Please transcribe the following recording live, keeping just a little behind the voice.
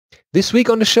This week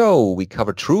on the show, we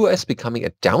cover TrueOS becoming a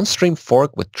downstream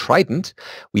fork with Trident.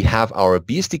 We have our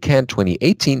BSDCan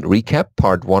 2018 recap,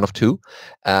 part 1 of 2.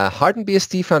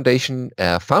 HardenedBSD Foundation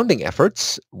founding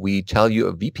efforts. We tell you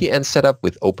a VPN setup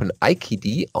with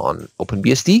OpenIKED on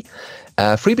OpenBSD.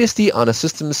 FreeBSD on a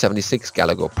System76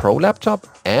 Galago Pro laptop.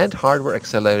 And hardware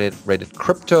accelerated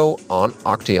crypto on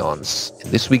Octeons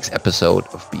in this week's episode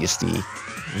of BSD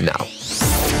Now.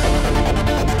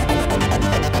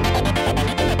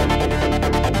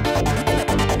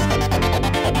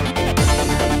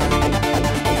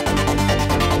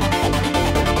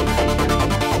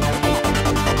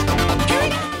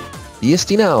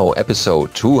 BSD Now,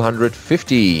 episode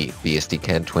 250,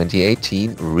 BSDCan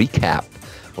 2018 recap,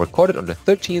 recorded on the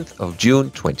 13th of June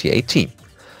 2018.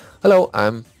 Hello,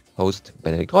 I'm host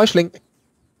Benedikt Reuschling.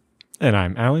 And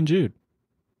I'm Alan Jude.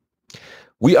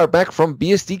 We are back from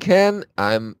BSDCan.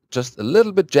 I'm just a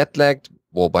little bit jet-lagged.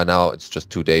 Well, by now it's just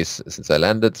 2 days since I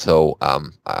landed, so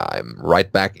I'm right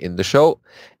back in the show.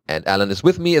 And Alan is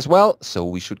with me as well, so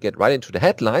we should get right into the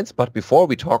headlines. But before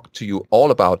we talk to you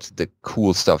all about the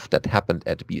cool stuff that happened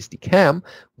at BSDCan,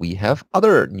 we have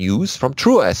other news from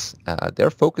TrueOS.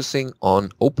 They're focusing on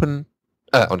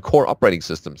core operating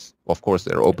systems. Of course,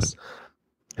 they're open.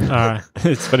 Yes.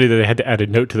 It's funny that they had to add a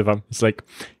note to them. It's like,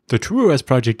 the TrueOS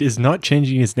project is not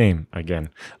changing its name again.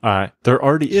 There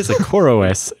already is a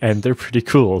CoreOS, and they're pretty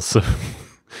cool. So,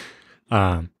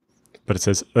 but it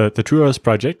says, the TrueOS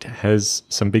project has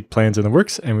some big plans in the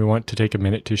works, and we want to take a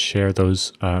minute to share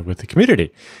those with the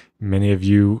community. Many of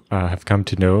you have come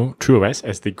to know TrueOS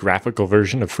as the graphical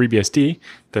version of FreeBSD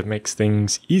that makes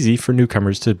things easy for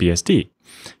newcomers to BSD.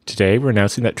 Today, we're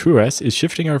announcing that TrueOS is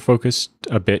shifting our focus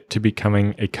a bit to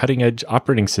becoming a cutting-edge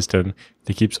operating system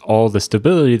that keeps all the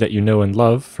stability that you know and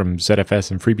love from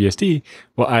ZFS and FreeBSD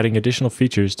while adding additional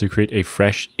features to create a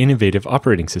fresh, innovative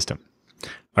operating system.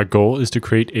 Our goal is to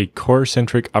create a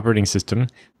core-centric operating system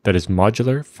that is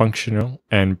modular, functional,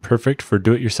 and perfect for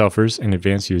do-it-yourselfers and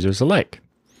advanced users alike.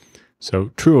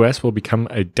 So TrueOS will become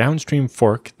a downstream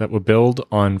fork that will build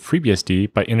on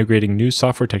FreeBSD by integrating new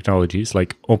software technologies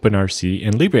like OpenRC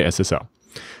and LibreSSL.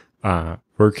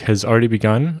 Work has already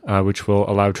begun, which will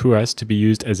allow TrueOS to be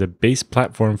used as a base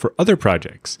platform for other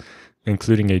projects,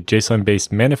 including a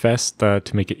JSON-based manifest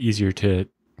to make it easier to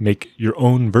make your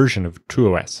own version of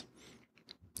TrueOS.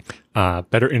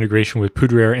 Better integration with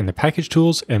Poudre and the package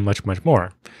tools, and much, much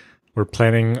more. We're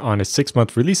planning on a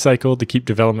 6-month release cycle to keep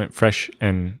development fresh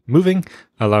and moving,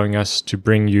 allowing us to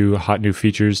bring you hot new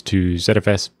features to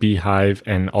ZFS, Beehive,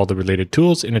 and all the related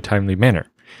tools in a timely manner.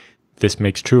 This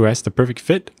makes TrueOS the perfect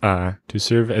fit to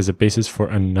serve as a basis for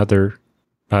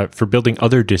for building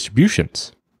other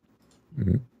distributions.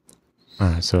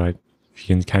 Mm-hmm. So you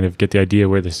can kind of get the idea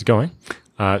where this is going.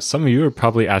 Some of you are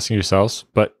probably asking yourselves,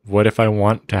 but what if I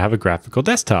want to have a graphical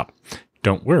desktop?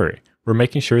 Don't worry. We're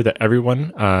making sure that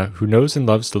everyone who knows and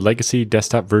loves the legacy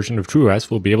desktop version of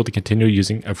TrueOS will be able to continue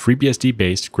using a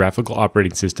FreeBSD-based graphical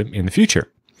operating system in the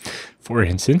future. For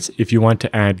instance, if you want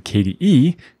to add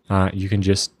KDE, you can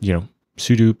just,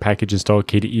 sudo package install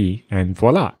KDE, and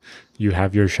voila, you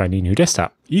have your shiny new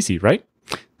desktop. Easy, right?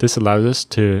 This allows us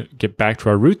to get back to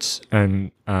our roots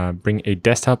and bring a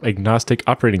desktop-agnostic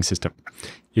operating system.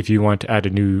 If you want to add a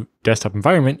new desktop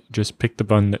environment, just pick the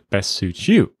one that best suits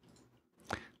you.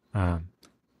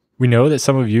 We know that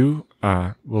some of you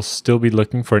will still be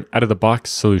looking for an out-of-the-box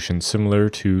solution similar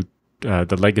to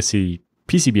the legacy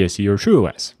PCBSD or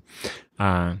TrueOS.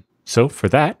 So for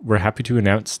that, we're happy to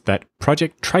announce that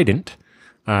Project Trident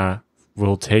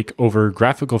will take over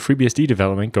graphical FreeBSD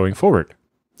development going forward.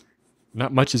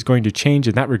 Not much is going to change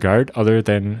in that regard other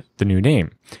than the new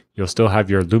name. You'll still have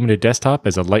your Lumina desktop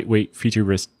as a lightweight,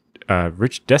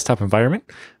 feature-rich desktop environment,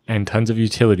 and tons of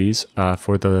utilities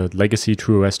for the legacy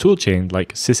TrueOS toolchain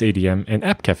like sysadm and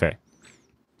AppCafe.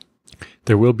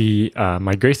 There will be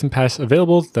migration paths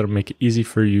available that will make it easy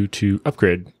for you to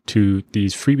upgrade to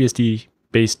these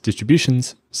FreeBSD-based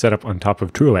distributions set up on top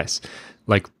of TrueOS,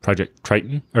 like Project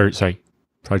Trident,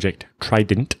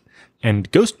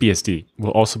 and GhostBSD will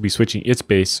also be switching its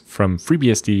base from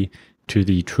FreeBSD to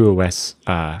the TrueOS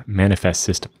manifest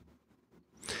system.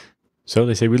 So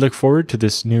they say we look forward to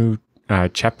this new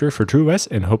chapter for TrueOS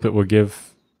and hope it will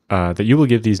that you will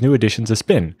give these new additions a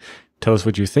spin. Tell us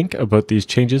what you think about these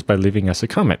changes by leaving us a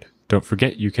comment. Don't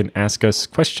forget you can ask us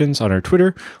questions on our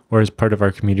Twitter or as part of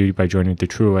our community by joining the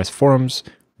TrueOS forums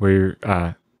when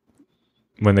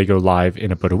they go live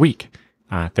in about a week.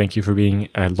 Thank you for being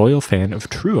a loyal fan of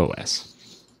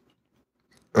TrueOS.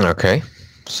 Okay.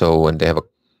 So when they have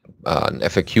an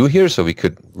FAQ here, so we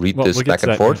could read this back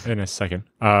and forth in a second.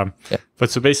 But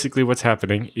so basically what's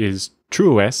happening is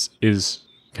TrueOS is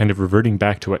kind of reverting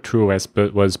back to what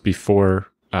TrueOS was before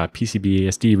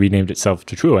PCBSD renamed itself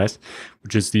to TrueOS,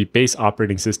 which is the base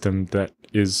operating system that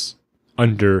is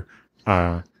under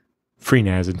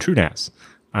FreeNAS and TrueNAS.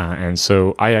 And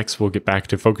so IX will get back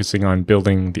to focusing on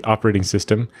building the operating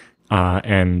system,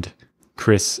 and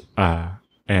Chris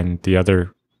and the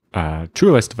other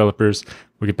TrueOS developers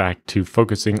will get back to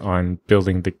focusing on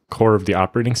building the core of the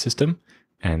operating system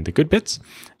and the good bits.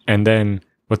 And then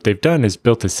what they've done is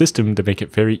built a system to make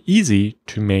it very easy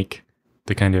to make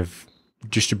the kind of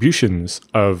distributions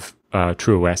of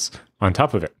TrueOS on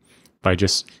top of it by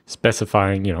just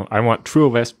specifying, I want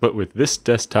TrueOS, but with this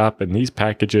desktop and these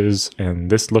packages and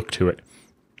this look to it.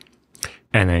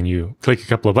 And then you click a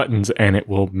couple of buttons and it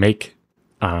will make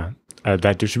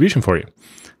that distribution for you.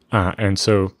 And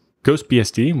so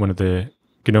GhostBSD, one of the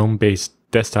GNOME-based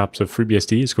desktops of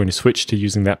FreeBSD, is going to switch to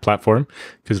using that platform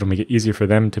because it'll make it easier for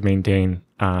them to maintain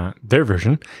their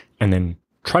version. And then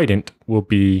Trident will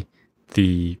be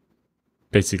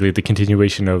basically the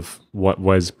continuation of what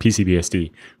was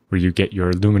PCBSD, where you get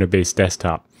your Lumina-based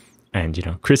desktop.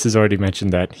 And, Chris has already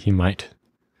mentioned that he might,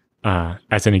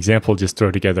 as an example, just throw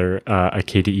together a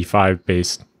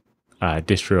KDE5-based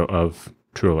distro of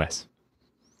TrueOS.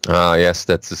 Yes,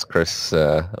 that's just Chris'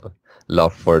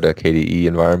 love for the KDE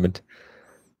environment.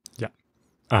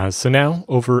 Yeah. So now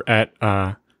over at,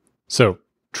 so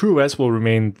TrueOS will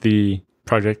remain the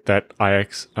project that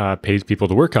IX pays people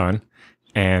to work on,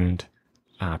 and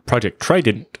Project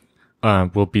Trident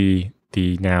will be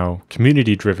the now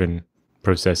community-driven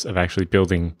process of actually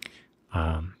building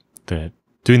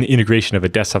doing the integration of a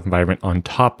desktop environment on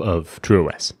top of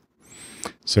TrueOS.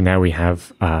 So now we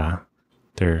have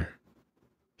their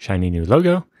shiny new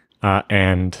logo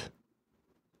and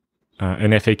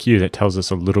an FAQ that tells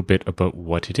us a little bit about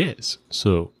what it is.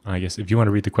 So I guess if you want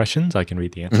to read the questions, I can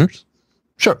read the answers. Mm-hmm.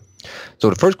 Sure. So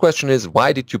the first question is,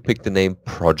 why did you pick the name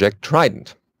Project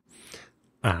Trident?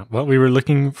 Well, we were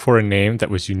looking for a name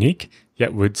that was unique,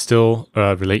 yet would still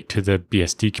relate to the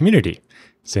BSD community,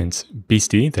 since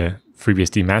BSD, the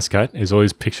FreeBSD mascot, is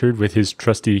always pictured with his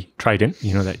trusty trident,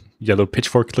 that yellow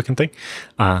pitchfork-looking thing.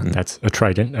 That's a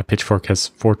trident. A pitchfork has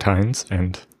 4 tines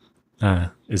and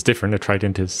is different. A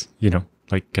trident is,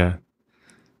 like,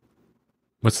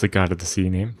 what's the god of the sea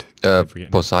named?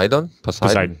 Poseidon?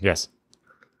 Poseidon, yes.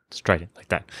 It's trident, like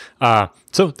that.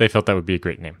 So they felt that would be a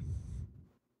great name.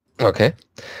 Okay.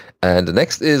 And the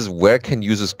next is, where can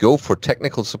users go for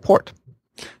technical support?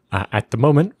 At the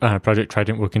moment, Project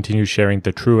Trident will continue sharing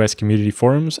the TrueOS community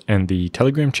forums and the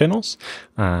Telegram channels.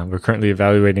 We're currently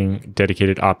evaluating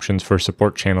dedicated options for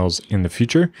support channels in the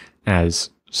future,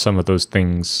 as some of those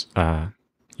things,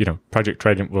 Project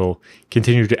Trident will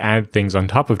continue to add things on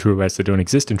top of TrueOS that don't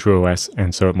exist in TrueOS,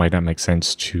 and so it might not make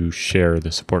sense to share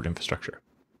the support infrastructure.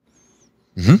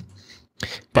 Mm-hmm.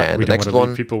 But and we the don't next want to one,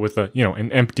 leave people with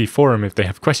an empty forum if they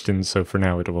have questions. So for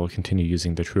now, it will continue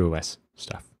using the TrueOS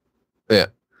stuff. Yeah.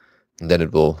 And then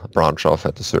it will branch off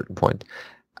at a certain point.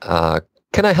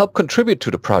 Can I help contribute to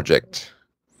the project?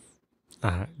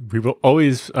 We will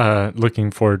always looking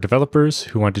for developers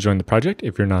who want to join the project.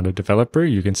 If you're not a developer,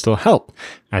 you can still help.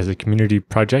 As a community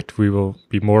project, we will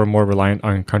be more and more reliant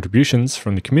on contributions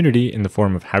from the community in the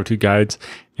form of how-to guides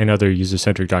and other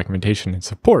user-centric documentation and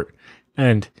support.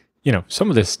 And some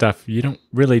of this stuff, you don't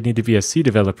really need to be a C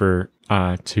developer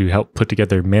to help put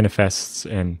together manifests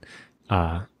and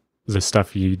the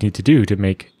stuff you need to do to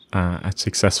make a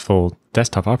successful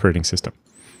desktop operating system.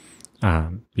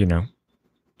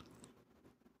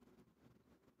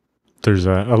 There's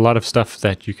a lot of stuff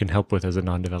that you can help with as a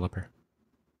non-developer.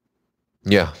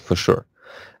 Yeah, for sure.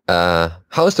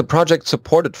 How is the project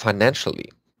supported financially?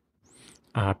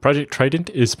 Project Trident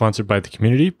is sponsored by the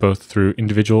community, both through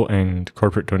individual and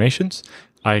corporate donations.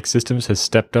 IX Systems has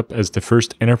stepped up as the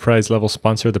first enterprise-level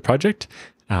sponsor of the project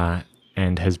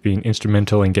and has been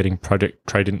instrumental in getting Project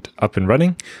Trident up and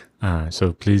running.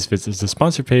 So please visit the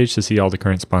sponsor page to see all the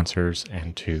current sponsors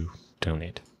and to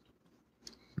donate.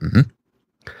 Mm-hmm.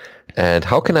 And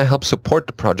how can I help support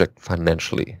the project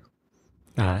financially?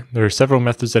 There are several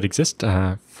methods that exist.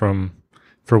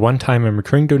 For one-time and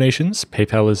recurring donations,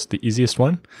 PayPal is the easiest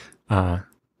one. And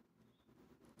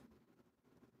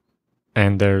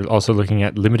they're also looking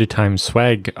at limited-time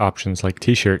swag options like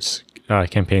T-shirts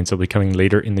campaigns that will be coming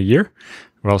later in the year.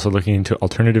 We're also looking into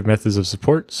alternative methods of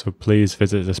support, so please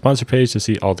visit the sponsor page to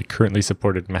see all the currently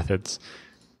supported methods.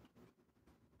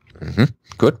 Mm-hmm.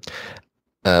 Good.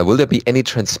 Will there be any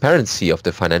transparency of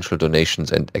the financial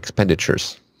donations and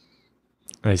expenditures?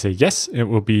 I say yes, it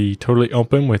will be totally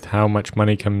open with how much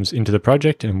money comes into the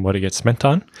project and what it gets spent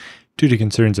on. Due to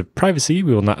concerns of privacy,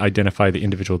 we will not identify the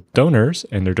individual donors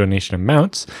and their donation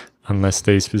amounts, unless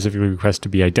they specifically request to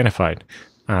be identified.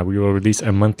 We will release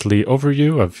a monthly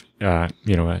overview of,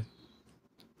 a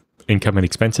income and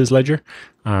expenses ledger,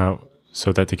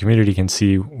 so that the community can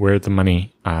see where the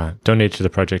money donated to the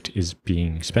project is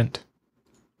being spent.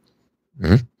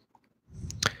 Mm-hmm.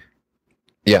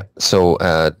 Yeah, so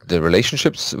the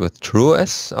relationships with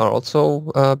TrueOS are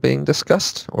also being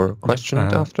discussed or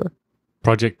questioned after.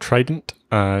 Project Trident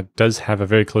does have a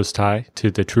very close tie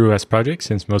to the TrueOS project,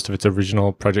 since most of its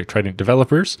original Project Trident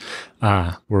developers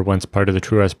were once part of the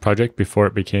TrueOS project before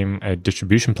it became a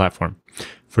distribution platform.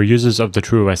 For users of the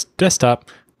TrueOS desktop,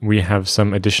 we have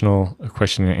some additional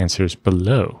question and answers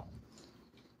below.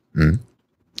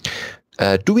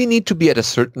 Do we need to be at a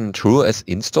certain TrueOS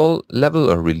install level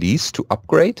or release to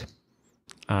upgrade?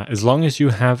 As long as you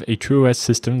have a TrueOS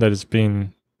system that has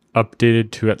been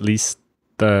updated to at least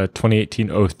the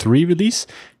 2018-03 release,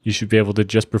 you should be able to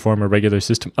just perform a regular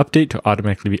system update to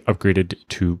automatically be upgraded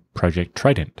to Project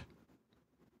Trident.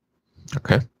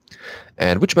 Okay.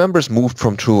 And which members moved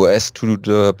from TrueOS to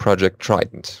the Project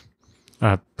Trident?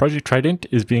 Project Trident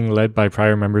is being led by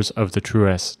prior members of the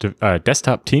TrueOS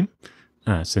desktop team.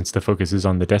 Since the focus is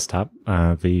on the desktop,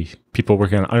 the people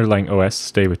working on underlying OS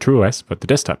stay with TrueOS, but the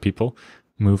desktop people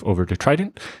move over to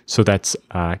Trident. So that's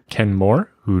Ken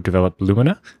Moore, who developed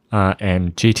Lumina,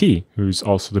 and JT, who's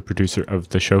also the producer of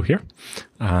the show here.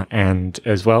 And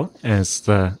as well as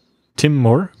Tim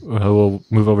Moore, who will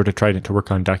move over to Trident to work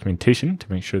on documentation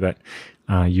to make sure that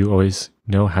you always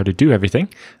know how to do everything.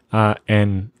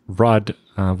 And Rod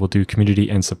will do community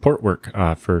and support work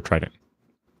for Trident.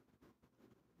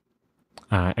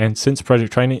 And since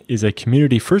Project Trident is a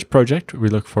community-first project, we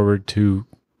look forward to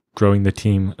growing the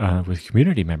team with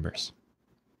community members.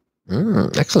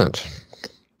 Excellent.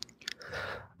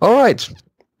 All right.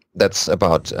 That's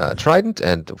about Trident,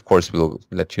 and of course we'll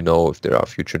let you know if there are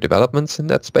future developments in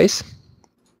that space.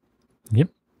 Yep.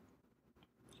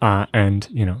 And,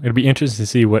 it'll be interesting to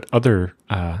see what other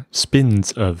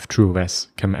spins of TrueOS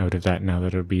come out of that now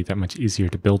that it'll be that much easier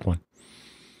to build one.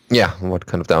 Yeah, what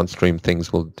kind of downstream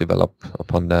things will develop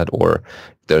upon that, or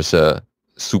there's a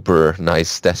super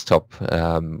nice desktop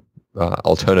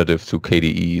alternative to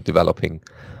KDE developing,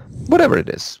 whatever it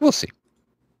is, we'll see.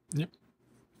 Yep.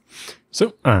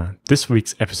 So this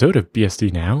week's episode of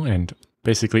BSD Now, and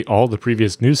basically all the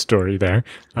previous news story there,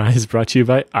 is brought to you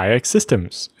by IX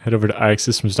Systems. Head over to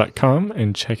ixsystems.com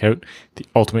and check out the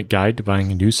ultimate guide to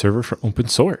buying a new server for open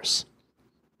source.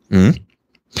 Mm-hmm.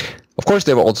 Of course,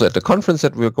 they were also at the conference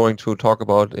that we're going to talk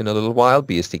about in a little while,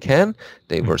 BSDCan.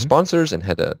 They were sponsors and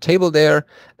had a table there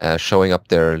showing up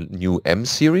their new M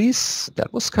series.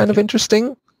 That was kind of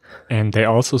interesting. And they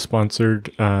also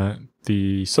sponsored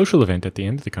the social event at the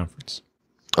end of the conference.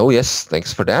 Oh, yes.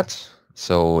 Thanks for that.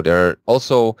 So they're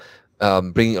also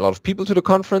bringing a lot of people to the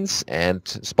conference and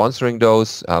sponsoring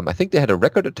those. I think they had a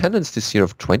record attendance this year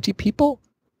of 20 people.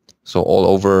 So all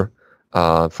over.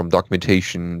 From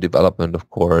documentation, development, of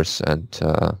course, and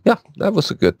that was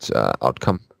a good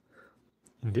outcome.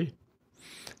 Indeed.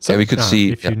 So we could see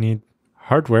if you need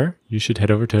hardware, you should head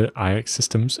over to IX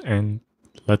Systems and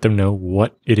let them know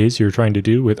what it is you're trying to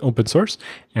do with open source,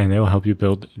 and they will help you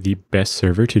build the best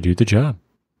server to do the job.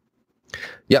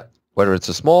 Yeah. Whether it's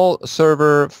a small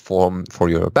server for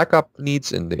your backup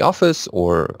needs in the office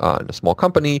or in a small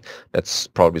company, that's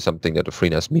probably something that a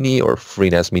FreeNAS Mini or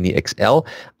FreeNAS Mini XL,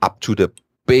 up to the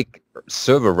big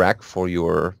server rack for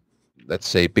your, let's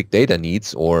say, big data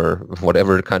needs or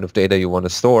whatever kind of data you want to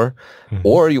store,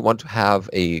 or you want to have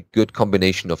a good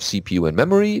combination of CPU and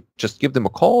memory, just give them a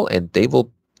call and they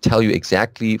will tell you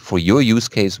exactly for your use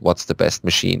case what's the best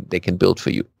machine they can build for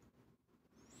you.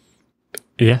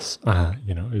 Yes,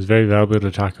 it was very valuable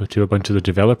to talk to a bunch of the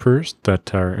developers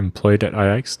that are employed at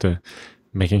IX to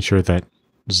making sure that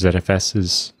ZFS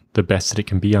is the best that it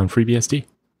can be on FreeBSD.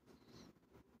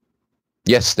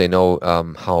 Yes, they know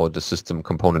how the system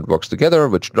component works together,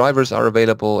 which drivers are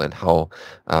available, and how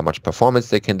much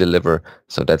performance they can deliver.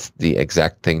 So that's the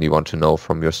exact thing you want to know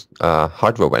from your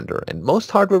hardware vendor. And most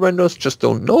hardware vendors just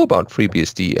don't know about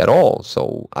FreeBSD at all.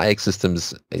 So IX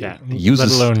Systems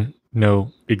uses... let alone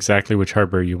know exactly which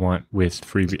hardware you want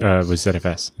with with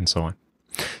ZFS and so on.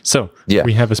 So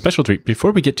we have a special treat.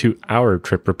 Before we get to our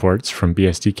trip reports from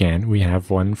BSDCan, we have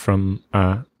one from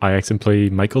IX employee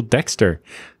Michael Dexter.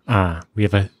 We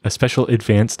have a special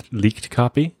advanced leaked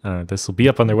copy. This will be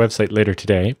up on their website later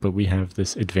today, but we have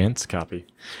this advanced copy.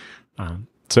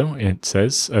 So it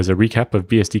says, as a recap of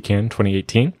BSDCan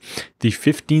 2018, the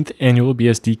 15th annual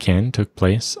BSDCan took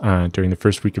place during the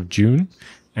first week of June,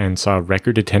 and saw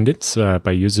record attendance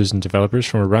by users and developers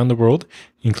from around the world,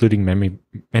 including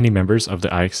many members of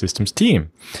the IX Systems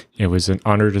team. It was an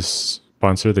honor to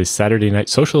sponsor the Saturday night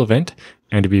social event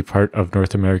and to be part of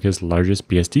North America's largest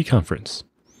BSD conference.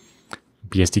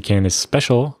 BSDCan is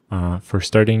special for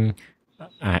starting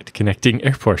at connecting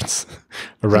airports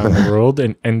around the world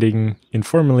and ending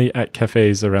informally at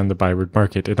cafes around the Byward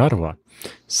Market in Ottawa.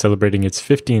 Celebrating its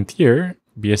 15th year,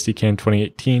 BSDCan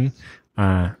 2018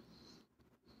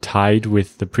 tied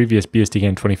with the previous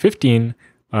BSDCan 2015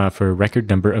 for a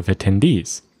record number of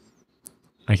attendees.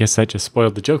 I guess that just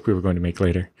spoiled the joke we were going to make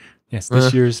later. Yes,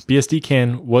 this year's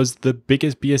BSDCan was the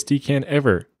biggest BSDCan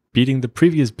ever, beating the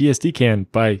previous BSDCan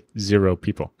by 0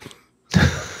 people,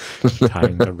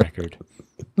 tying the record.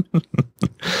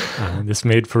 This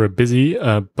made for a busy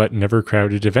but never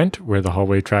crowded event where the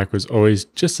hallway track was always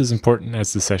just as important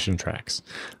as the session tracks.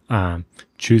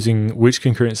 Choosing which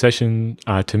concurrent session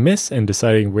to miss and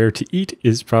deciding where to eat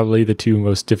is probably the 2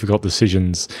 most difficult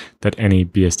decisions that any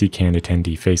BSDCan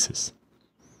attendee faces.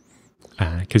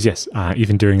 Because yes,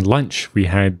 even during lunch we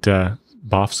had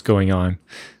BOFs going on.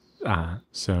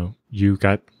 So you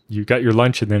got your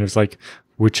lunch, and then it was like,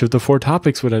 which of the 4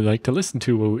 topics would I like to listen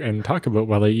to and talk about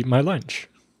while I eat my lunch?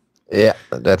 Yeah,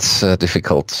 that's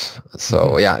difficult.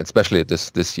 So yeah, especially at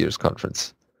this year's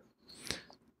conference.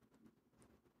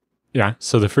 Yeah,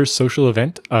 so the first social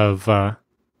event of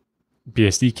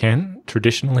BSDCan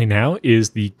traditionally now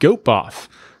is the Goat BOF,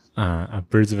 a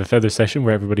Birds of a Feather session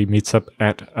where everybody meets up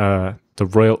at the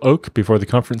Royal Oak before the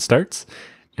conference starts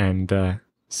and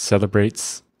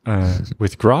celebrates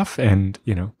with Groff and,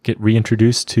 get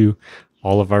reintroduced to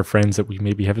all of our friends that we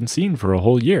maybe haven't seen for a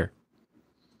whole year.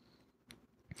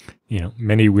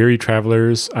 Many weary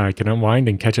travelers can unwind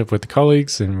and catch up with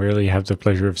colleagues and rarely have the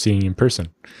pleasure of seeing in person.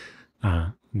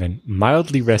 Then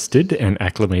mildly rested and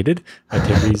acclimated,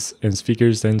 attendees and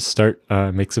speakers then start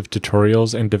a mix of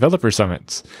tutorials and developer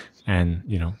summits and,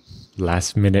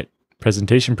 last minute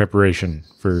presentation preparation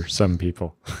for some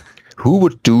people. Who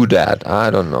would do that?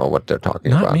 I don't know what they're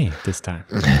talking about. Not me this time.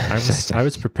 I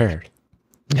was prepared.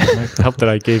 It might help that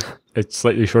I gave a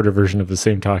slightly shorter version of the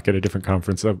same talk at a different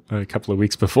conference a couple of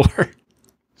weeks before.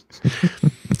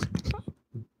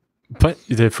 But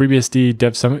the FreeBSD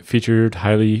Dev Summit featured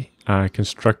highly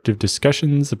constructive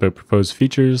discussions about proposed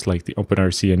features like the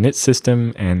OpenRC init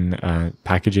system and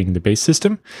packaging the base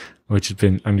system, which has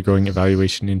been undergoing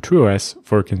evaluation in TrueOS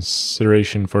for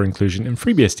consideration for inclusion in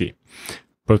FreeBSD.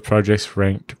 Both projects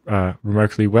ranked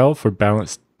remarkably well for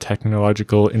balanced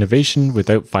technological innovation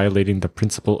without violating the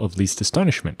principle of least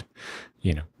astonishment.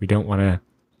 We don't want to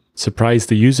surprise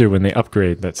the user when they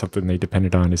upgrade that something they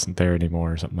depended on isn't there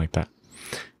anymore or something like that.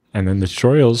 And then the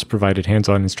tutorials provided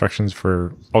hands-on instructions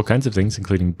for all kinds of things,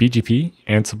 including BGP,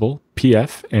 Ansible,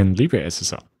 PF, and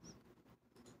LibreSSL.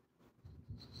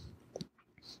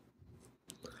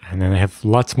 And then I have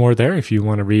lots more there. If you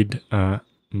want to read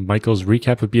Michael's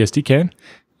recap of BSDCan,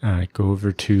 go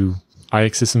over to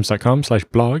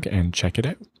ixsystems.com/blog and check it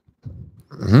out.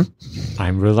 Mm-hmm.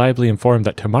 I'm reliably informed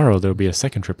that tomorrow there'll be a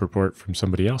second trip report from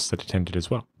somebody else that attended as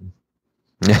well.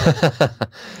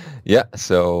 Yeah,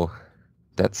 so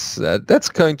that's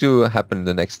going to happen in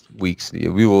the next weeks.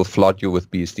 We will flood you with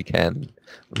BSDCan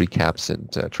recaps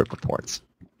and trip reports.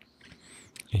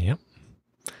 Yep.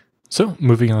 So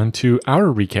moving on to our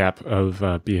recap of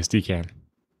BSDCan.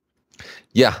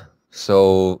 Yeah.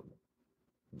 So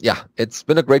yeah, it's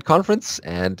been a great conference,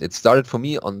 and it started for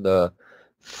me on the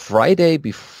Friday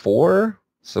before,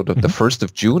 so the 1st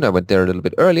of June. I went there a little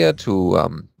bit earlier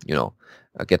to,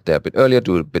 get there a bit earlier,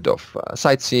 do a bit of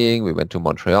sightseeing. We went to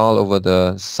Montreal over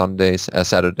the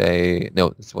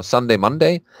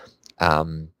Monday,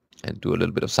 and do a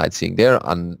little bit of sightseeing there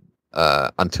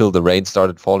until the rain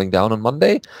started falling down on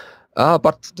Monday.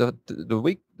 But the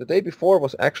day before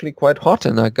was actually quite hot,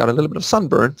 and I got a little bit of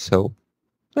sunburn. So,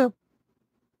 yeah,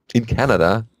 in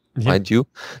Canada, mind you.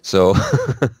 So,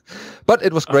 but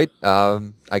it was great.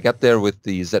 I got there with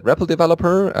the zREPL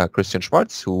developer, Christian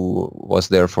Schwartz, who was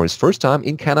there for his first time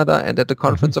in Canada and at the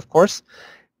conference, of course.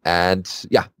 And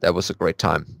yeah, that was a great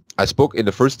time. I spoke in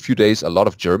the first few days a lot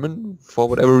of German for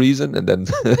whatever reason, and then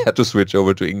had to switch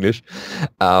over to English.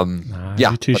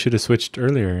 You two should have switched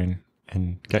earlier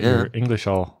and got your English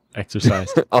all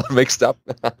exercised. All mixed up.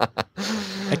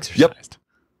 Exercised.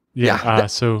 Yep.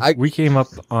 So we came up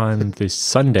on this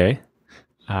Sunday,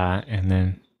 and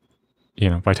then,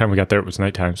 by the time we got there, it was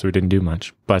nighttime, so we didn't do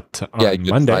much. But on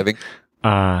Monday,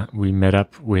 we met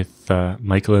up with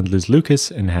Michael and Liz Lucas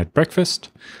and had breakfast.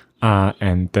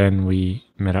 And then we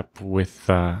met up with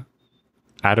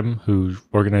Adam, who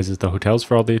organizes the hotels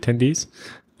for all the attendees,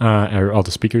 or all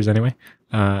the speakers anyway,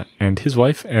 and his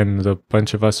wife, and a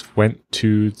bunch of us went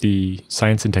to the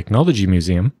Science and Technology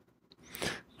Museum,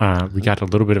 we got a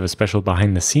little bit of a special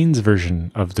behind-the-scenes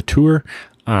version of the tour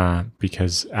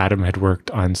because Adam had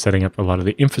worked on setting up a lot of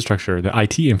the infrastructure, the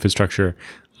IT infrastructure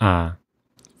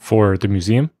for the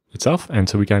museum itself. And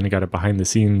so we kind of got a behind the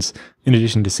scenes, in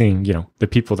addition to seeing, the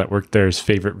people that worked there's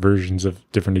favorite versions of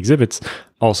different exhibits,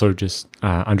 also just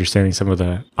understanding some of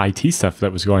the IT stuff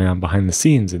that was going on behind the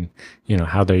scenes and,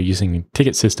 how they're using a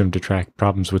ticket system to track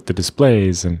problems with the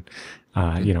displays and,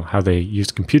 how they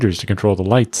use computers to control the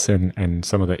lights and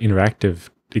some of the interactive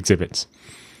exhibits.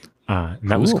 And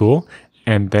that was cool.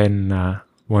 And then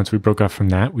once we broke off from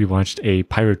that, we watched a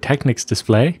pyrotechnics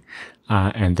display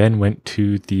and then went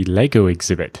to the Lego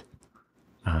exhibit,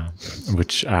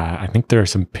 which I think there are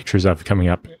some pictures of coming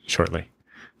up shortly.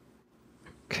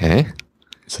 Okay.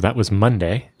 So that was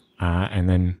Monday. And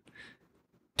then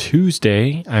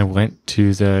Tuesday, I went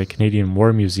to the Canadian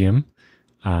War Museum.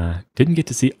 Didn't get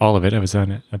to see all of it. I was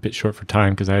on a bit short for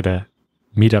time because I had a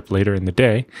meet up later in the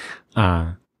day.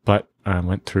 But I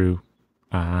went through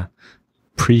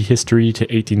prehistory to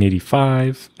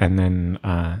 1885, and then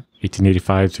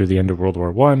 1885 through the end of World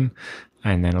War I,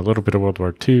 and then a little bit of World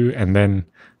War II, and then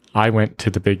I went to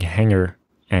the big hangar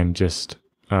and just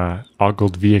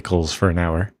ogled vehicles for an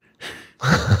hour.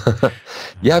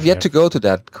 Yeah, I've yet to go to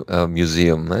that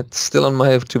museum. It's still on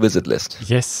my to-visit list.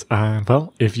 Yes,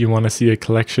 well, if you want to see a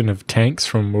collection of tanks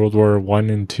from World War I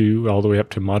and II all the way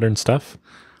up to modern stuff,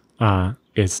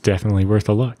 it's definitely worth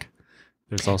a look.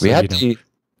 There's also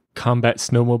combat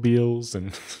snowmobiles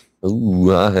and... Ooh,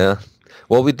 yeah.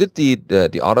 Well, we did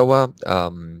the Ottawa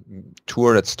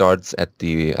tour that starts at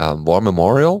the War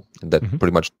Memorial, and that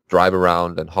pretty much drive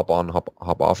around and hop on, hop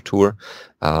off tour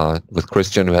with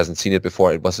Christian, who hasn't seen it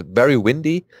before. It was very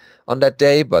windy on that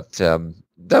day, but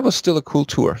that was still a cool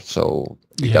tour. So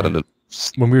we got a little.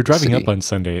 When we were driving up on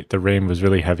Sunday, the rain was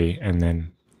really heavy, and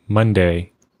then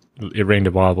Monday it rained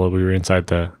a while we were inside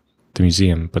the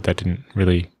museum, but that didn't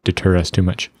really deter us too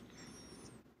much.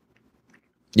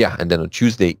 Yeah, and then on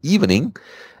Tuesday evening,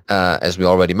 as we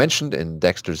already mentioned in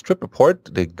Dexter's trip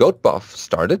report, the Goat Buff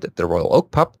started at the Royal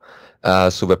Oak Pub,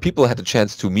 so where people had a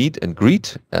chance to meet and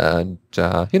greet and,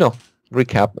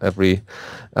 recap every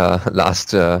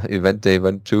last event they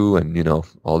went to and,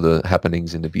 all the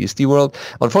happenings in the BSD world.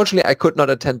 Unfortunately, I could not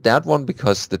attend that one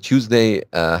because the Tuesday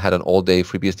had an all-day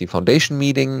FreeBSD Foundation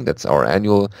meeting. That's our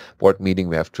annual board meeting.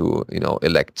 We have to,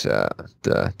 elect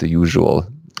the usual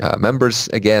members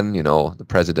again, the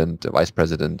president, the vice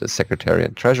president, the secretary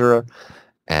and treasurer.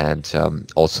 And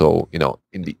also,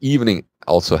 in the evening,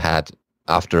 also had,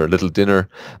 after a little dinner,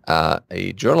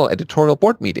 a journal editorial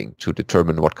board meeting to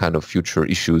determine what kind of future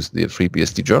issues the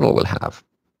FreeBSD journal will have.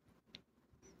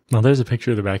 Well, there's a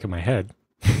picture of the back of my head.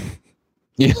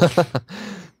 Yeah.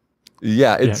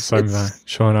 So I'm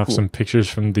showing off some pictures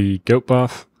from the Goat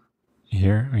Buff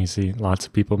here. You see lots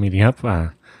of people meeting up.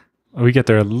 We got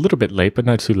there a little bit late, but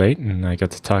not too late, and I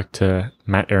got to talk to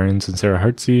Matt Ahrens and Sarah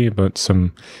Hartsey about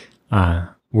some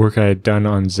work I had done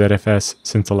on ZFS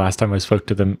since the last time I spoke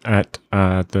to them at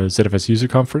the ZFS user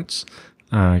conference,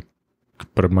 about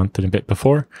a month and a bit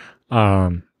before,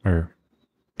 or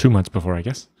 2 months before, I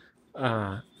guess,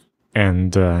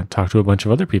 and talked to a bunch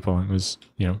of other people. It was,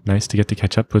 nice to get to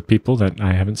catch up with people that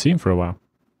I haven't seen for a while.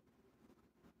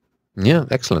 Yeah,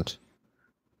 excellent.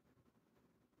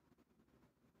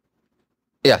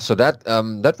 Yeah, so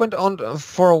that went on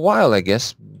for a while, I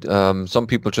guess. Some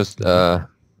people just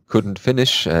couldn't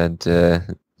finish and,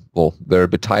 were a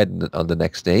bit tired on the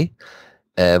next day,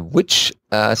 which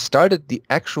started the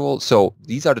actual... So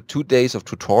these are the 2 days of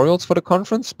tutorials for the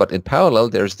conference, but in parallel,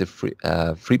 there's the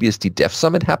FreeBSD Dev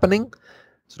Summit happening.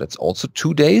 So that's also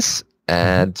 2 days.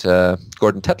 And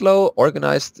Gordon Tetlow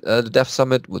organized the Dev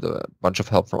Summit with a bunch of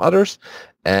help from others.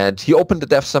 And he opened the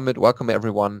Dev Summit, welcome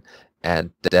everyone,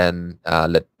 and then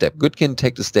let Deb Goodkin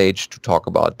take the stage to talk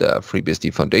about the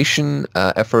FreeBSD Foundation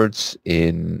efforts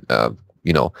in,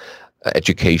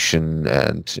 education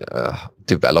and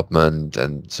development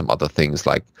and some other things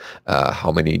like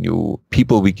how many new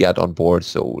people we get on board.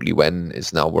 So Li Wen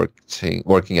is now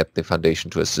working at the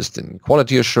foundation to assist in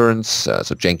quality assurance.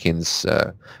 So Jenkins,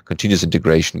 continuous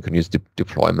integration, continuous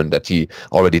deployment that he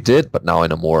already did, but now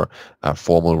in a more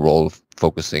formal role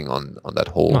focusing on that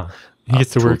whole... Huh. He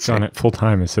gets to work on it full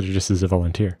time instead of just as a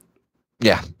volunteer.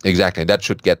 Yeah, exactly. That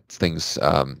should get things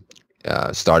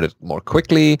started more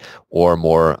quickly or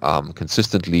more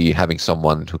consistently, having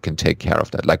someone who can take care of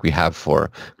that, like we have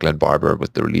for Glenn Barber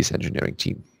with the release engineering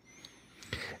team.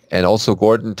 And also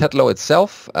Gordon Tetlow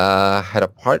itself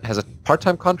has a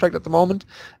part-time contract at the moment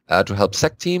to help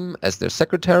Sec Team as their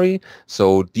secretary.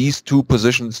 So these 2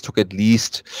 positions took at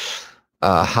least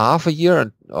half a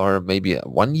year or maybe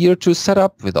 1 year to set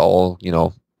up with all,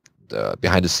 the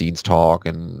behind the scenes talk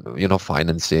and,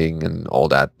 financing and all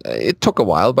that. It took a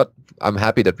while, but I'm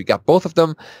happy that we got both of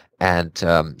them, and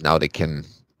now they can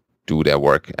do their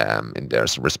work in their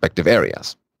respective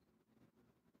areas.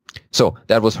 So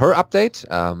that was her update,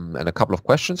 and a couple of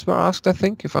questions were asked, I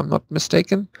think, if I'm not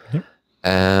mistaken.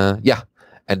 Yeah.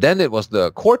 And then it was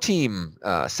the core team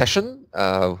session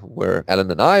where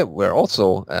Alan and I were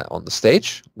also on the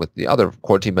stage with the other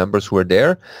core team members who were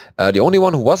there. The only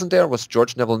one who wasn't there was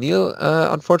George Neville-Neal,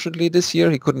 unfortunately, this year.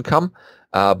 He couldn't come.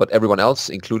 But everyone else,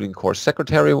 including core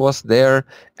secretary, was there.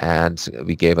 And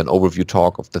we gave an overview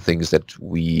talk of the things that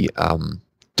we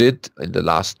did in the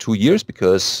last 2 years,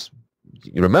 because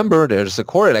you remember there's a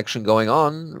core election going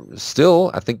on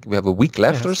still. I think we have a week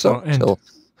left or so. Well,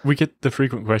 we get the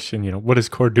frequent question, what is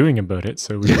core doing about it?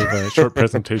 So we gave a short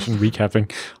presentation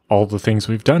recapping all the things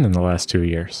we've done in the last 2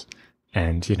 years.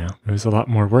 And, it was a lot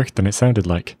more work than it sounded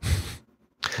like.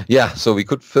 Yeah, so we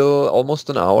could fill almost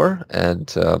an hour,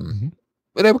 and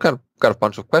we kind of got a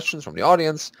bunch of questions from the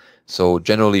audience. So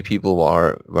generally people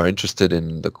were interested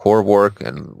in the core work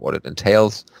and what it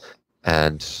entails.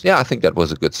 And yeah, I think that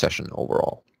was a good session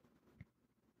overall.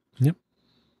 Yep.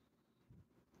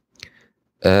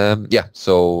 Yeah,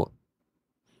 so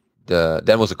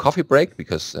then was a coffee break,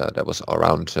 because that was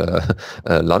around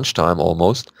lunchtime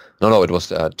almost. No, it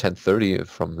was 10:30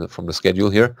 from the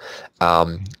schedule here.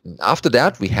 After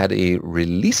that, we had a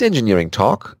release engineering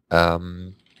talk,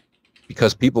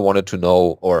 because people wanted to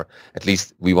know, or at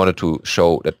least we wanted to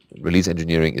show that release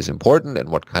engineering is important and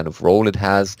what kind of role it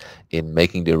has in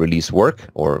making the release work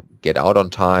or get out on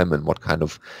time, and what kind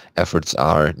of efforts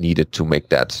are needed to make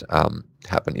that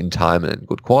happen in time and in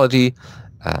good quality.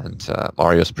 And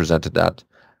Marius presented that.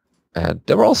 And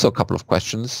there were also a couple of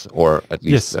questions, or at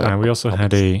least... Yes, we also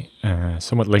had a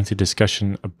somewhat lengthy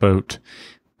discussion about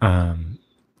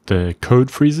the code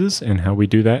freezes and how we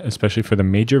do that, especially for the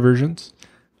major versions.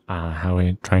 How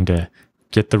we're trying to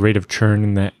get the rate of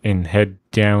churn in head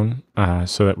down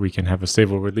so that we can have a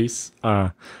stable release,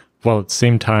 while at the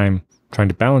same time trying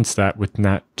to balance that with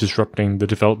not disrupting the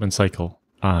development cycle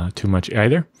too much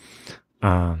either.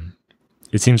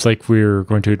 It seems like we're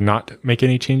going to not make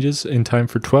any changes in time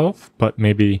for 12, but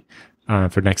maybe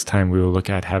for next time we will look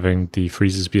at having the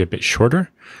freezes be a bit shorter.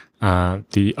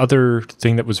 The other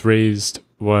thing that was raised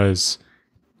was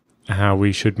how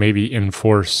we should maybe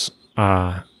enforce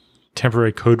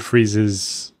temporary code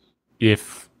freezes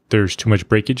if there's too much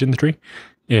breakage in the tree.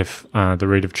 If the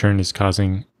rate of churn is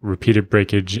causing repeated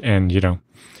breakage, and the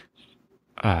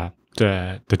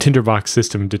tinderbox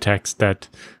system detects that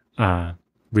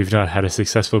we've not had a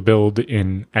successful build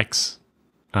in X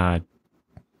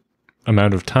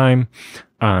amount of time,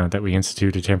 that we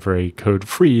institute a temporary code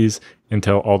freeze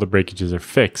until all the breakages are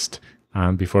fixed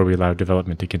before we allow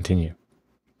development to continue.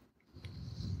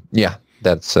 Yeah.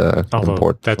 That's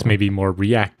important. That's maybe more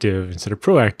reactive instead of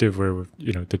proactive, where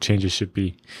the changes should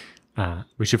be.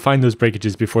 We should find those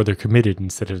breakages before they're committed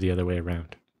instead of the other way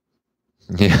around.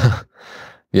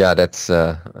 Yeah, that's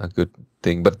a good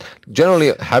thing. But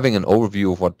generally, having an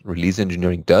overview of what release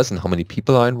engineering does and how many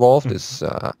people are involved is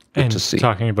good to see.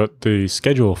 Talking about the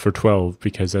schedule for 12,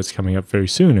 because that's coming up very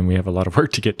soon, and we have a lot of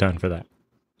work to get done for that.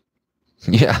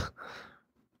 Yeah.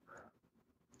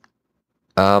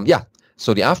 Yeah.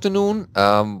 So the afternoon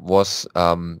was,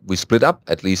 we split up.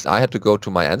 At least I had to go to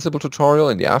my Ansible tutorial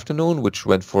in the afternoon, which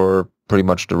went for pretty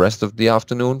much the rest of the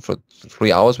afternoon for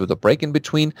 3 hours with a break in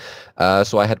between.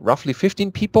 So I had roughly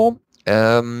 15 people,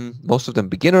 most of them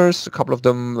beginners, a couple of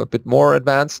them a bit more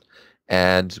advanced.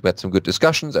 And we had some good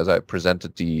discussions as I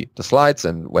presented the slides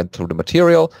and went through the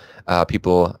material.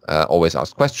 People always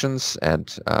asked questions,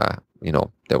 and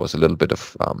there was a little bit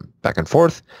of back and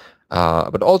forth.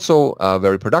 But also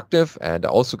very productive, and I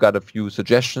also got a few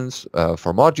suggestions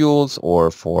for modules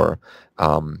or for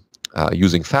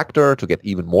using Factor to get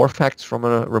even more facts from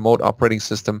a remote operating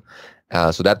system.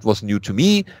 So that was new to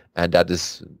me, and that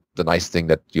is the nice thing,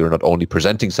 that you're not only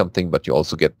presenting something, but you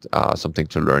also get something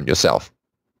to learn yourself.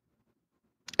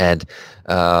 And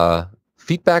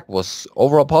feedback was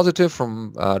overall positive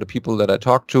from the people that I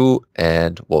talked to,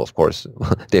 and well, of course,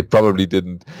 they probably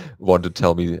didn't want to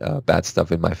tell me bad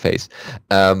stuff in my face,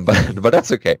 but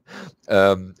that's okay.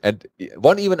 And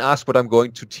one even asked what I'm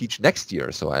going to teach next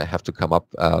year, so I have to come up,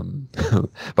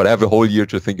 but I have a whole year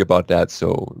to think about that.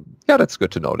 So yeah, that's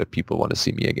good to know that people want to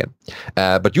see me again.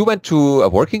 But you went to a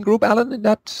working group, Alan, in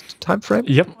that time frame?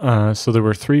 Yep. So there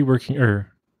were two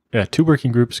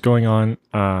working groups going on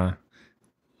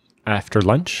after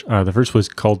lunch. The first was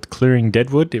called Clearing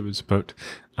Deadwood. It was about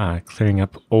clearing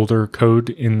up older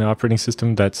code in the operating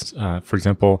system. That's, for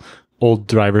example, old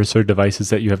drivers or devices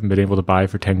that you haven't been able to buy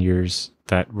for 10 years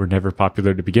that were never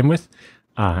popular to begin with,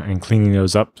 and cleaning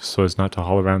those up so as not to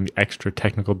haul around the extra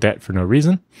technical debt for no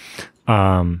reason.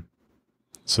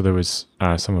 So there was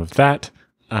some of that.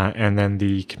 And then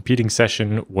the competing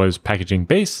session was packaging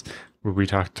base, where we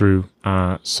talked through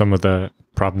some of the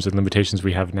problems and limitations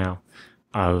we have now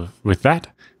with that,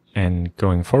 and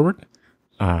going forward,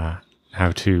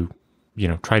 how to,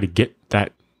 try to get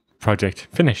that project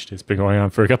finished. It's been going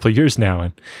on for a couple of years now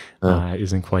and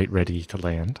isn't quite ready to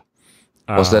land.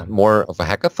 Was that more of a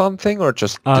hackathon thing or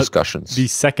just discussions? The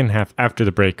second half after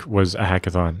the break was a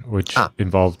hackathon, which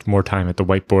involved more time at the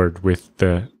whiteboard with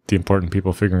the important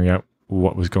people figuring out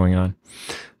what was going on.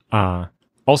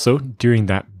 Also, during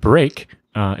that break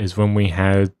is when we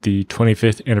had the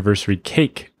 25th anniversary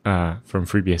cake from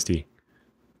FreeBSD.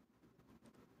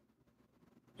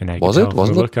 And I can tell from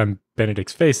the look on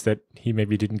Benedict's face that he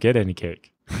maybe didn't get any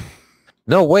cake.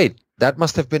 No, wait. That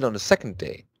must have been on the second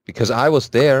day, because I was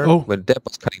there when Deb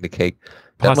was cutting the cake.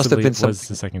 That must have been something. Was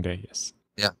the second day, yes.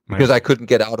 Yeah, because I couldn't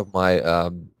get out of my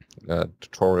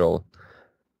tutorial.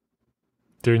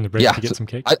 During the break to get some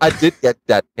cake? I did get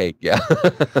that cake, yeah.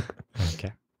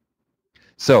 Okay.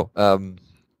 So,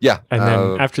 yeah. And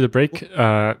then after the break,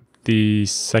 the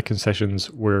second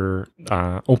sessions were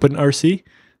OpenRC,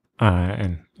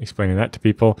 and explaining that to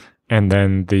people, and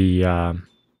then the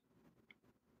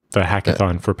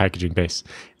hackathon for packaging base.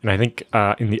 And I think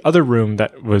in the other room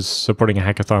that was supporting a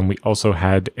hackathon, we also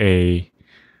had a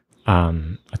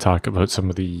talk about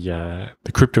some of the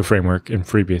crypto framework in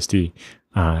FreeBSD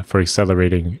for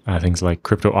accelerating things like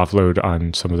crypto offload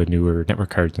on some of the newer network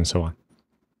cards and so on.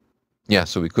 Yeah,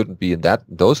 so we couldn't be in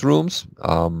those rooms.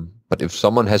 But if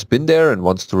someone has been there and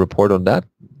wants to report on that,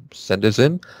 send us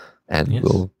in, and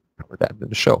we'll cover that in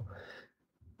the show.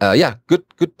 Yeah, good.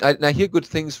 I hear good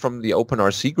things from the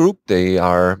OpenRC group. They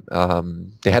are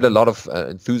they had a lot of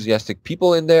enthusiastic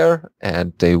people in there,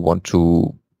 and they want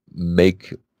to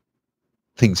make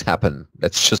things happen.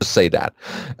 Let's just say that.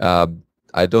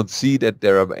 I don't see that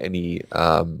there are any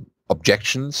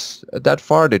objections that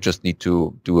far. They just need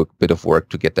to do a bit of work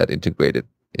to get that integrated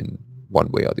in one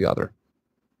way or the other.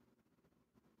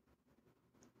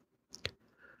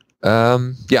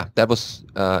 Yeah, that was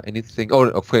anything. Oh,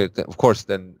 okay, of course,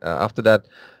 then after that,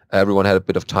 everyone had a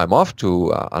bit of time off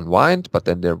to unwind, but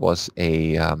then there was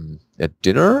a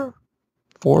dinner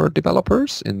for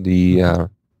developers in the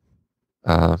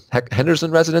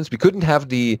Henderson residence. We couldn't have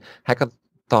the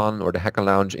hackathon or the hacker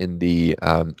lounge in the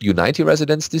Unity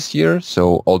residence this year,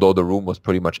 so although the room was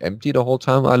pretty much empty the whole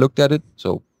time I looked at it,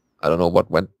 so I don't know what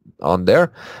went on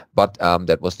there, but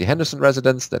that was the Henderson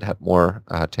residence that had more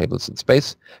tables and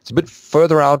space. It's a bit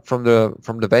further out from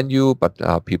the venue,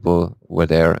 but people were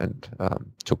there and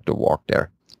took the walk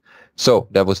there. So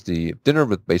that was the dinner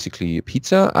with basically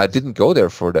pizza. I didn't go there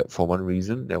for one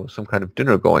reason. There was some kind of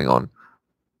dinner going on.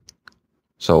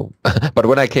 So, but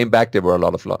when I came back, there were a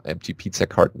lot of empty pizza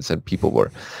cartons and people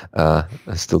were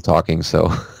still talking. So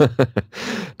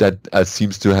that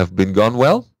seems to have been gone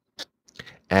well.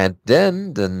 And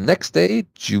then the next day,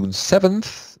 June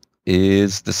 7th,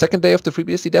 is the second day of the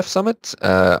FreeBSD Dev Summit.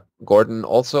 Gordon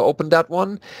also opened that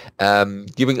one,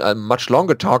 giving a much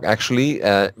longer talk, actually,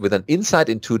 with an insight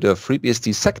into the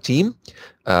FreeBSD Sec team,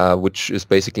 which is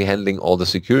basically handling all the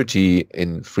security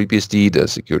in FreeBSD, the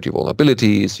security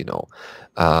vulnerabilities,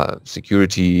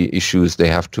 security issues they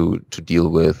have to deal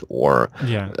with, or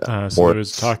so there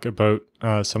was talk about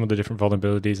some of the different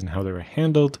vulnerabilities and how they were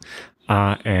handled,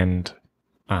 and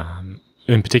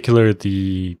in particular,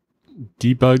 the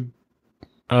debug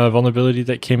vulnerability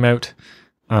that came out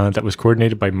that was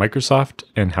coordinated by Microsoft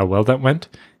and how well that went,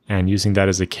 and using that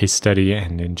as a case study,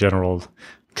 and in general,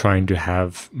 trying to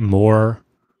have more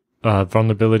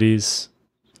vulnerabilities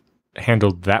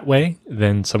handled that way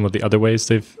than some of the other ways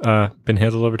they've been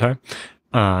handled over time.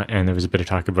 And there was a bit of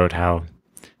talk about how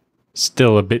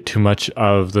still a bit too much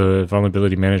of the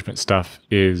vulnerability management stuff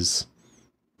is,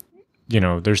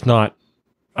 there's not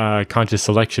conscious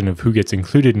selection of who gets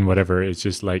included in whatever. It's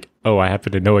just like, oh, I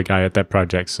happen to know a guy at that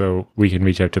project, so we can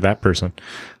reach out to that person,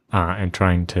 and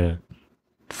trying to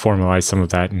formalize some of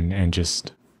that, and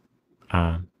just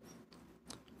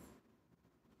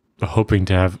hoping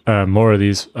to have more of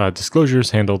these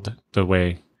disclosures handled the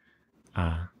way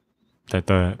that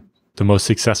the most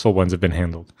successful ones have been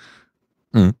handled.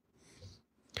 Mm.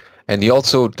 And he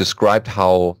also described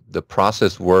how the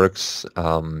process works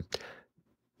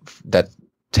that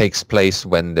takes place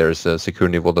when there's a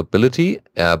security vulnerability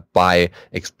by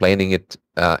explaining it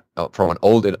from an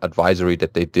old advisory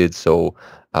that they did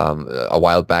a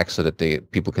while back, so that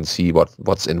people can see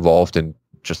what's involved in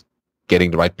just getting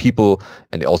the right people,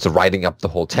 and also writing up the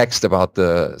whole text about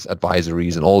the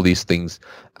advisories and all these things.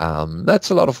 That's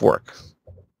a lot of work.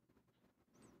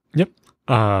 Yep.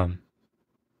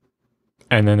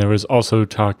 And then there was also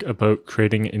talk about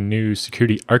creating a new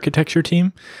security architecture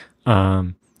team.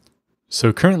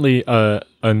 So currently,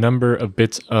 a number of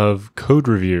bits of code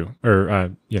review,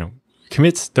 or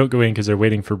commits don't go in because they're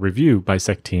waiting for review by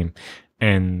sec team.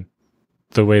 And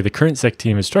the way the current sec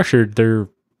team is structured, they're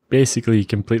basically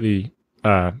completely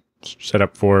set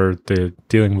up for the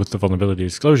dealing with the vulnerability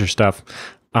disclosure stuff,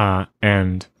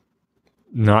 and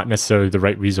not necessarily the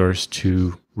right resource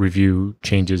to review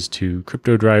changes to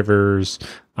crypto drivers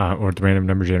or the random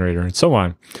number generator and so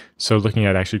on. So looking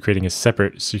at actually creating a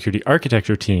separate security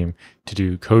architecture team to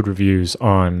do code reviews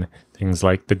on things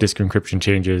like the disk encryption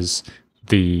changes,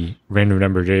 the random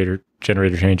number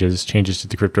generator changes to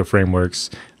the crypto frameworks,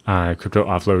 crypto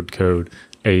offload code,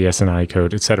 AES&I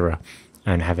code, etc.,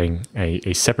 and having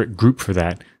a separate group for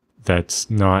that that's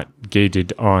not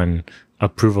gated on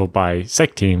approval by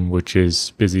sec team, which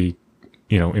is busy,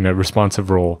 in a responsive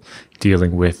role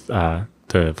dealing with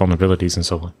the vulnerabilities and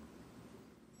so on.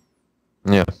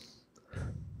 Yeah.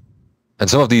 And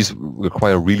some of these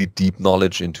require really deep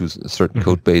knowledge into certain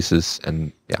code bases,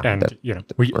 and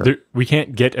we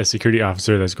can't get a security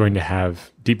officer that's going to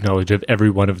have deep knowledge of every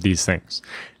one of these things,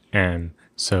 and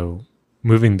so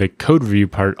moving the code review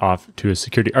part off to a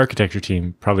security architecture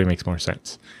team probably makes more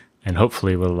sense, and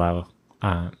hopefully will allow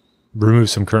remove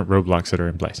some current roadblocks that are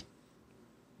in place.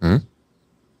 Mm-hmm.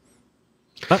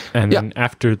 And then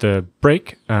after the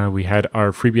break, we had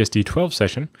our FreeBSD 12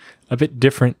 session, a bit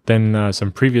different than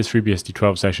some previous FreeBSD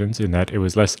 12 sessions in that it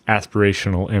was less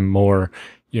aspirational and more,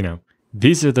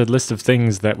 these are the list of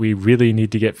things that we really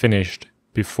need to get finished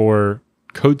before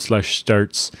Code Slush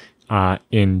starts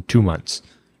in 2 months.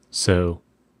 So,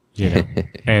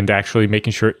 and actually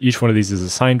making sure each one of these is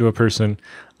assigned to a person.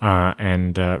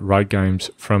 And Rod Gimes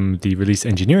from the release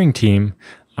engineering team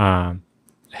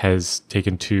has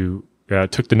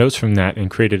took the notes from that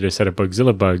and created a set of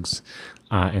Bugzilla bugs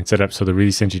and set up so the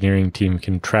release engineering team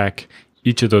can track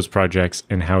each of those projects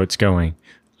and how it's going,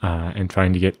 and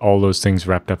trying to get all those things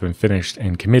wrapped up and finished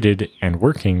and committed and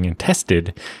working and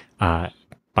tested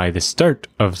by the start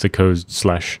of the Code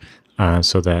Slush,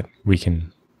 so that we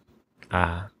can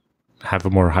have a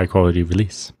more high quality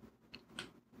release.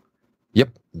 Yep,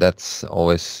 that's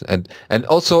always, and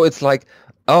also it's like,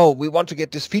 oh, we want to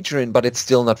get this feature in, but it's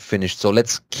still not finished. So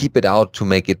let's keep it out to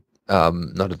make it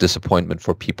not a disappointment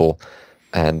for people.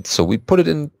 And so we put it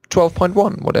in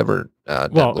 12.1, whatever.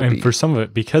 For some of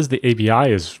it, because the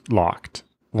ABI is locked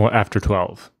after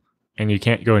 12, and you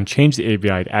can't go and change the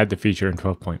ABI to add the feature in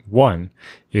 12.1,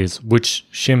 is which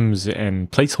shims and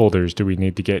placeholders do we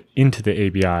need to get into the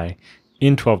ABI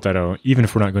in 12.0, even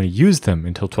if we're not going to use them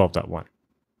until 12.1.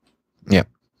 Yeah.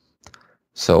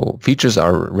 So features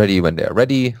are ready when they're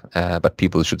ready, but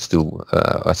people should still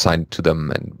assign to them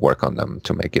and work on them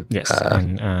to make it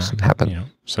happen.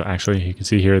 So actually, you can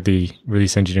see here the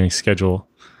release engineering schedule,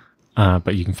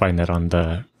 but you can find that on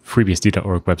the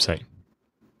freebsd.org website.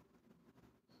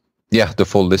 Yeah, the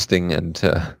full listing and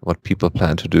what people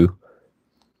plan to do.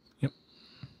 Yep.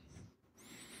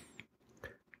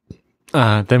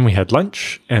 Then we had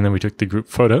lunch, and then we took the group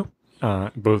photo,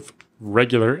 both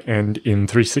regular and in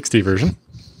 360 version.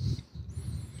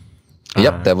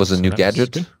 Yep, that was a new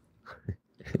gadget.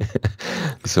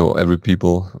 So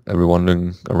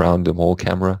everyone around the whole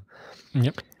camera.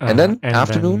 Yep. And then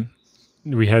afternoon,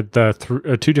 we had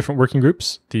two different working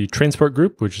groups: the transport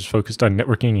group, which is focused on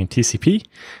networking and TCP,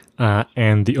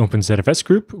 and the OpenZFS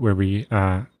group, where we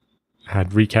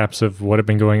had recaps of what had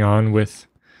been going on with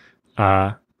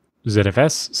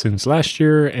ZFS since last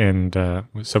year, and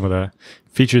some of the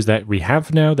features that we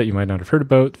have now that you might not have heard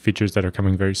about, features that are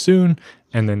coming very soon,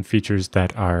 and then features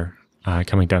that are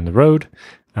coming down the road.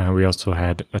 We also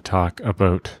had a talk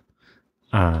about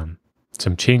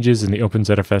some changes in the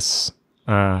OpenZFS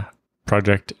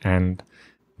project, and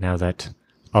now that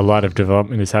a lot of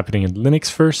development is happening in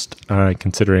Linux first,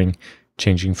 considering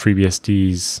changing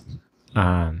FreeBSD's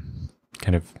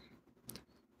kind of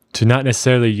to not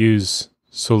necessarily use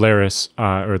Solaris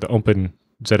or the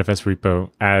OpenZFS repo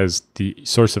as the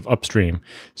source of upstream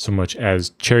so much as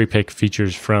cherry pick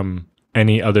features from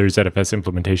any other ZFS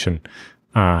implementation,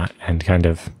 and kind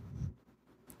of,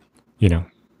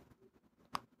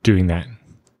 doing that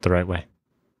the right way.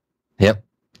 Yep.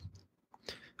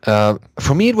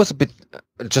 For me, it was a bit,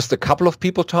 just a couple of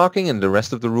people talking, and the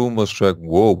rest of the room was like,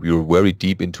 whoa, you're very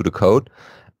deep into the code.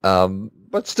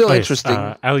 But still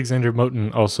interesting. Alexander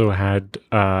Moten also had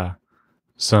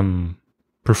some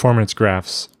performance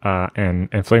graphs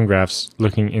and flame graphs,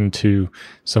 looking into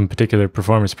some particular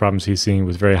performance problems he's seeing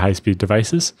with very high-speed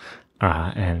devices,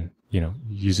 and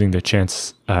using the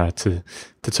chance to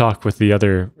talk with the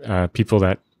other people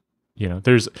that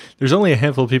there's only a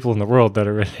handful of people in the world that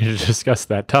are ready to discuss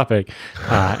that topic,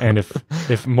 and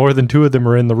if more than two of them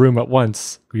are in the room at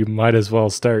once, we might as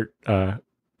well start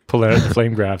pulling out the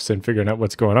flame graphs and figuring out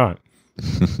what's going on.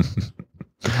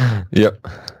 Yep.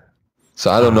 So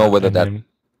I don't know whether that.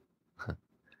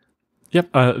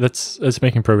 Yep, that's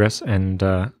making progress, and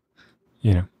I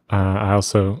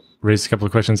also raised a couple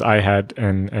of questions I had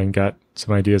and got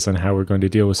some ideas on how we're going to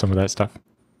deal with some of that stuff.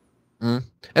 Mm.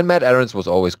 And Matt Aarons was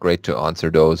always great to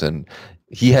answer those, and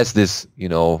he has this,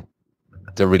 the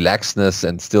relaxedness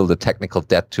and still the technical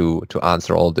depth to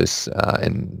answer all this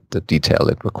in the detail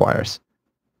it requires.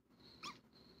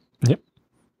 Yep.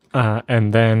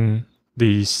 And then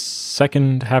the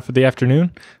second half of the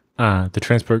afternoon, the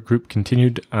transport group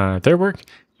continued their work,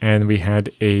 and we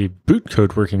had a boot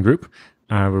code working group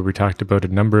where we talked about a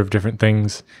number of different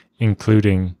things,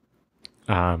 including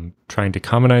trying to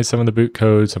commonize some of the boot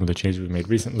code, some of the changes we made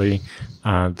recently,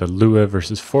 the Lua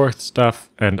versus Forth stuff,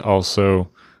 and also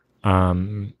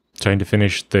trying to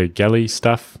finish the Geli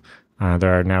stuff.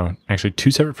 There are now actually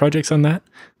two separate projects on that.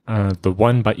 The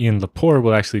one by Ian Lepore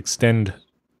will actually extend.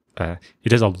 It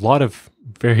does a lot of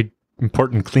very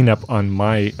important cleanup on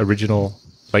my original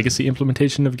legacy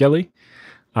implementation of Geli,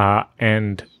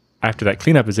 and after that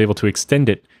cleanup is able to extend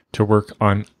it to work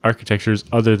on architectures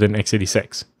other than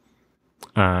x86,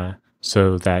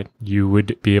 so that you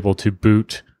would be able to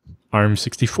boot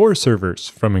ARM64 servers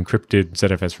from encrypted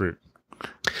ZFS root,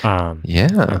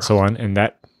 and so on. And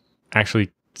that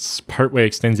actually partway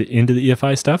extends it into the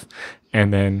EFI stuff,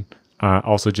 and then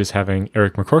also just having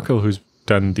Eric McCorkle, who's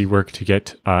done the work to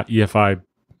get EFI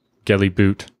Geli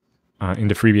boot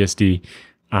into FreeBSD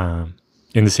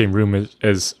in the same room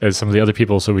as some of the other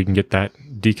people, so we can get that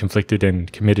deconflicted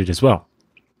and committed as well.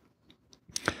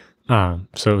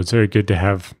 So it's very good to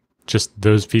have just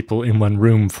those people in one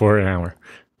room for an hour,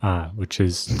 which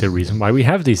is the reason why we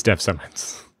have these dev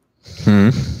summits.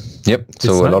 Yep. It's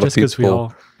so not just because we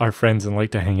all are friends and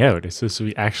like to hang out. It's just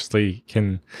we actually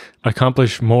can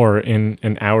accomplish more in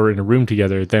an hour in a room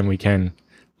together than we can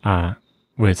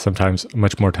with sometimes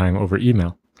much more time over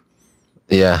email.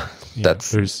 Yeah,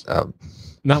 there's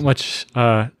not much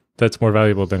that's more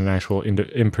valuable than an actual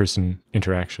in-person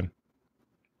interaction.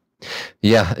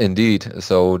 Yeah, indeed.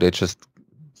 So they just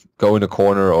go in a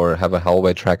corner or have a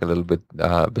hallway track a little bit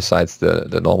besides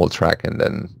the normal track, and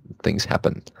then things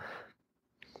happen.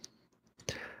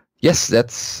 Yes,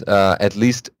 that's at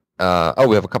least. We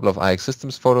have a couple of IX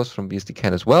Systems photos from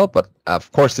BSDCan as well, but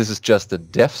of course this is just the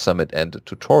Dev Summit and the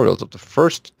tutorials of the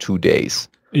first 2 days.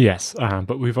 Yes,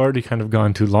 but we've already kind of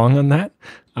gone too long on that,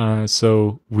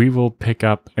 so we will pick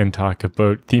up and talk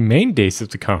about the main days of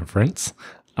the conference.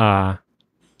 Well,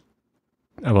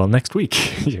 next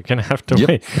week. You're gonna have to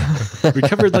wait. We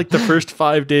covered like the first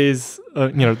 5 days,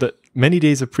 the many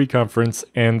days of pre-conference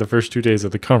and the first 2 days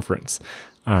of the conference.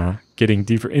 Getting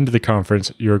deeper into the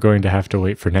conference, you're going to have to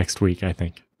wait for next week, I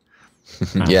think.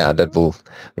 Yeah, that will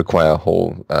require a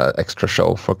whole extra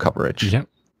show for coverage. Yep,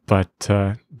 but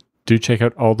do check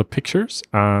out all the pictures.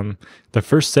 The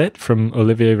first set from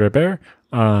Olivier Weber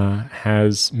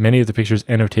has many of the pictures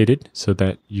annotated so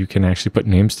that you can actually put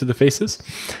names to the faces.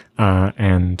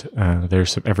 And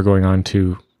there's some effort going on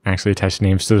to actually attach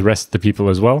names to the rest of the people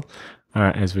as well,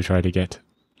 as we try to get,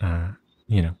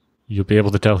 you'll be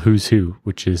able to tell who's who,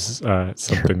 which is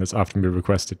something that's often been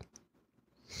requested.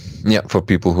 Yeah, for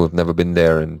people who have never been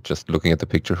there and just looking at the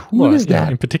picture, who is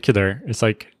that? In particular, it's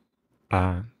like,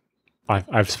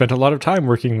 I've spent a lot of time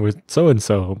working with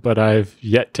so-and-so, but I've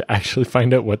yet to actually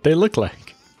find out what they look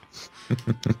like.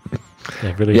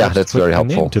 Really that's very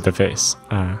helpful. Name to the face,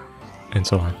 and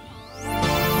so on.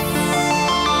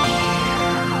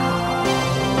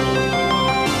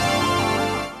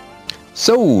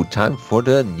 So, time for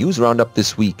the news roundup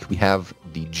this week. We have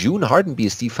the June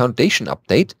HardenedBSD Foundation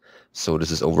update. So this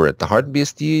is over at the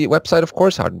HardenedBSD website, of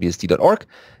course, hardenedbsd.org.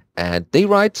 And they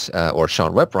write, or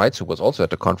Sean Webb writes, who was also at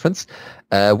the conference,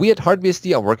 we at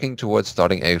HardenedBSD are working towards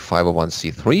starting a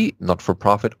 501c3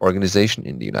 not-for-profit organization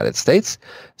in the United States.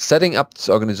 Setting up this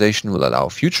organization will allow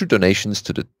future donations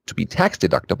to be tax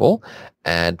deductible.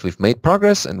 And we've made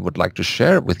progress and would like to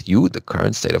share with you the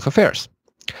current state of affairs.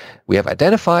 We have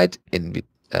identified,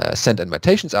 sent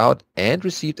invitations out, and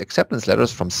received acceptance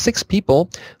letters from 6 people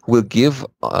who will give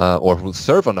or who will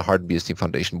serve on the HardenedBSD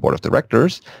Foundation Board of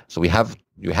Directors. So you have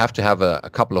to have a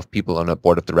couple of people on a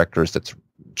board of directors that's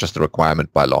just a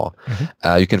requirement by law.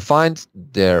 You can find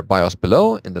their BIOS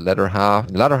below in the latter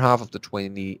half of the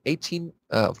 2018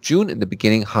 of June, in the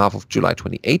beginning half of July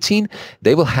 2018.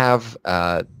 They will have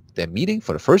their meeting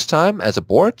for the first time as a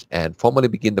board and formally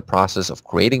begin the process of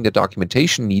creating the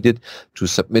documentation needed to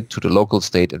submit to the local,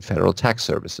 state, and federal tax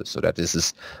services, so that this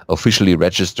is officially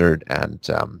registered, and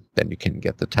then you can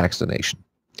get the tax donation.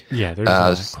 Yeah,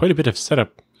 there's quite a bit of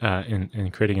setup in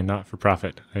creating a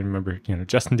not-for-profit. I remember,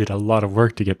 Justin did a lot of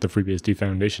work to get the FreeBSD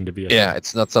Foundation to be. Yeah,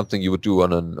 it's not something you would do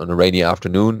on a rainy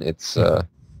afternoon. It's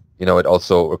it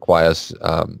also requires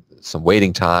some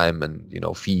waiting time and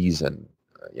fees and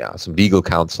some legal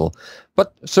counsel,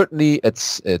 but certainly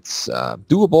it's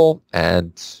doable,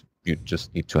 and you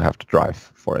just need to have to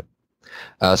drive for it.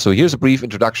 So here's a brief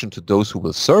introduction to those who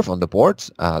will serve on the board.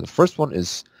 The first one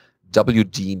is W.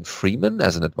 Dean Freeman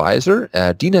as an advisor.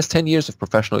 Dean has 10 years of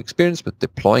professional experience with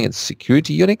deploying and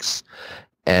security Unix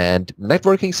and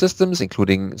networking systems,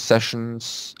 including assessing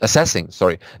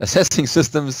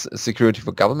systems security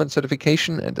for government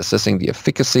certification and assessing the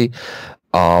efficacy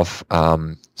of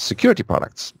security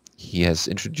products. He has was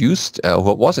introduced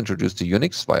to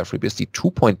Unix via FreeBSD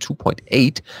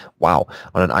 2.2.8,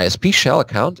 on an ISP shell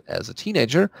account as a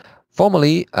teenager.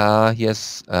 Formerly, he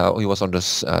was on the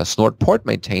Snort port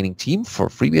maintaining team for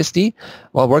FreeBSD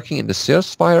while working in the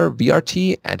Salesfire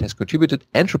VRT, and has contributed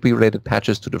entropy-related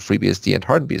patches to the FreeBSD and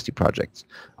HardenedBSD projects,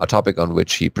 a topic on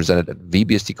which he presented at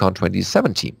BSDCan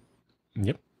 2017.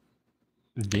 Yep.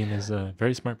 Dean is a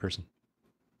very smart person.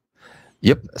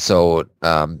 Yep. So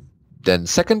then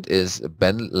second is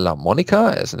Ben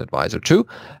LaMonica as an advisor too.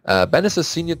 Ben is a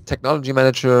senior technology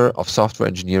manager of software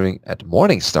engineering at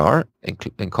Morningstar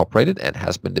Incorporated, and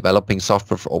has been developing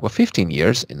software for over 15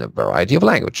 years in a variety of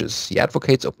languages. He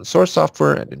advocates open source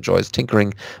software and enjoys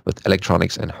tinkering with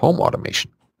electronics and home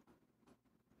automation.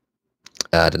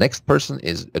 The next person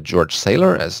is George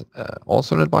Saylor, as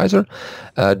also an advisor.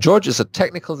 George is a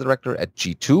technical director at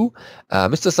G2.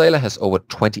 Mr. Saylor has over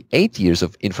 28 years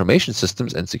of information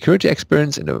systems and security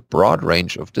experience in a broad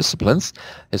range of disciplines.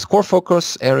 His core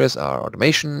focus areas are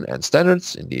automation and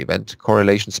standards in the event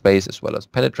correlation space, as well as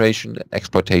penetration and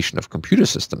exploitation of computer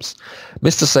systems.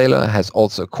 Mr. Saylor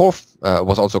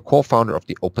was also co-founder of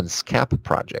the OpenSCAP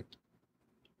project.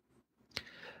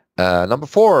 Number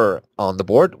 4 on the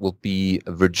board will be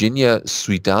Virginia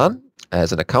Suidan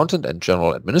as an accountant and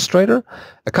general administrator.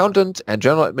 Accountant and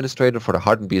general administrator for the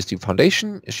HardenedBSD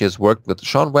Foundation. She has worked with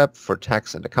Sean Webb for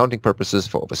tax and accounting purposes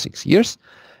for over 6 years.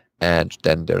 And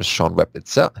then there's Sean Webb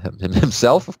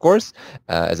himself, of course,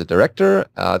 as a director,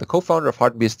 the co-founder of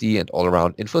HardenedBSD and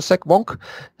all-around InfoSec wonk.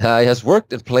 He has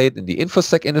worked and played in the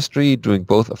InfoSec industry, doing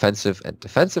both offensive and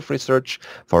defensive research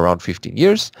for around 15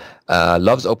 years,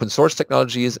 loves open source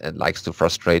technologies, and likes to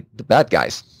frustrate the bad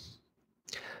guys.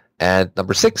 And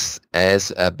number 6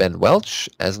 is Ben Welch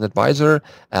as an advisor.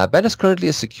 Ben is currently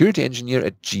a security engineer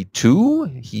at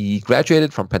G2. He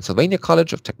graduated from Pennsylvania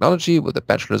College of Technology with a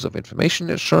Bachelor's of Information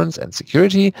Assurance and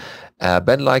Security.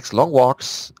 Ben likes long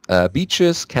walks,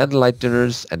 beaches, candlelight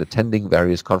dinners, and attending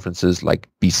various conferences like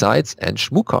B-Sides and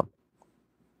ShmooCon.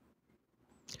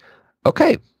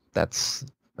 Okay, that's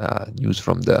news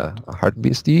from the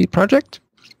HardenedBSD project.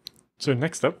 So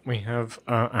next up, we have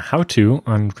a how-to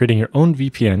on creating your own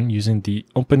VPN using the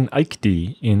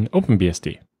OpenIKED in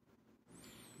OpenBSD.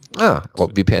 Well,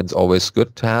 VPN's always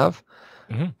good to have,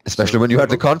 especially when you're at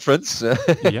the conference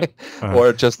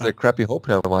or just a crappy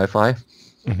hotel Wi-Fi.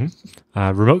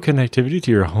 Remote connectivity to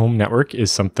your home network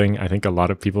is something I think a lot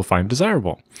of people find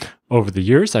desirable. Over the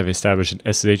years, I've established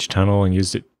an SSH tunnel and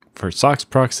used it for SOCKS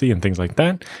proxy and things like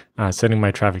that, sending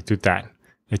my traffic through that.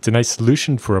 It's a nice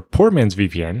solution for a poor man's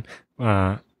VPN,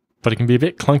 but it can be a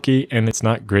bit clunky, and it's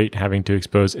not great having to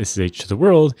expose SSH to the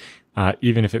world,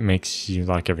 even if it makes you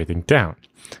lock everything down.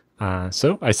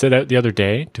 So I set out the other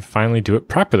day to finally do it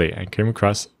properly. I came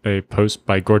across a post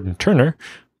by Gordon Turner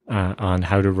on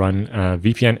how to run a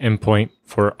VPN endpoint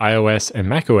for iOS and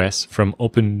macOS from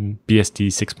OpenBSD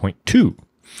 6.2.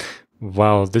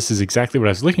 While this is exactly what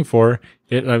I was looking for,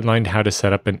 it outlined how to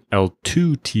set up an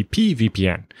L2TP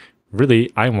VPN.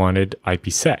 Really, I wanted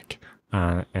IPsec.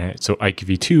 So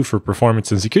IPv2 for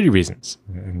performance and security reasons.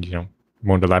 And,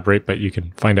 won't elaborate, but you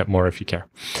can find out more if you care.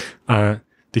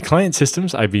 The client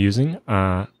systems I'd be using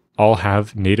all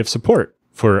have native support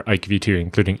for IPv2,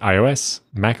 including iOS,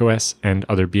 macOS, and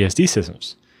other BSD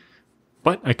systems.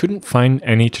 But I couldn't find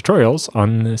any tutorials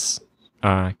on this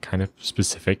kind of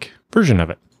specific version of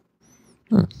it.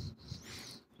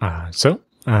 So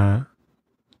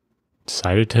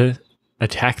decided to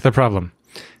attack the problem.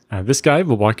 This guide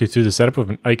will walk you through the setup of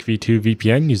an IPv2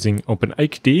 VPN using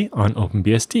OpenIKED on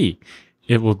OpenBSD.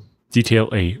 It will detail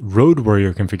a road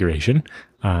warrior configuration.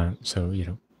 So,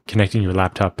 connecting your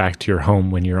laptop back to your home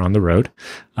when you're on the road,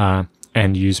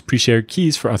 and use pre-shared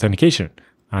keys for authentication.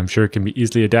 I'm sure it can be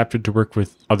easily adapted to work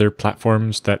with other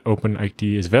platforms that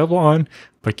OpenIKED is available on,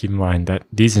 but keep in mind that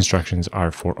these instructions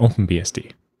are for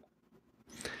OpenBSD.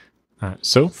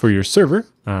 So for your server,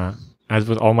 as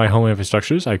with all my home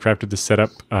infrastructures, I crafted this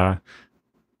setup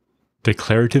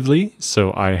declaratively.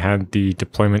 So I had the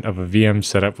deployment of a VM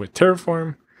set up with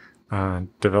Terraform,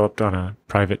 developed on a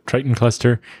private Trident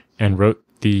cluster, and wrote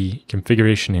the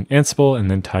configuration in Ansible, and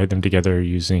then tied them together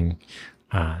using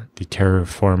the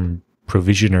Terraform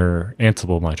provisioner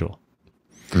Ansible module.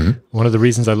 One of the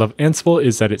reasons I love Ansible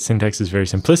is that its syntax is very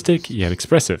simplistic yet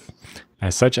expressive.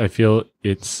 As such, I feel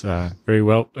it's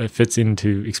it fits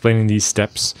into explaining these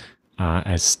steps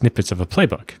as snippets of a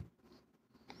playbook.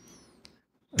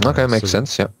 Okay, makes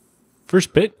sense, yeah.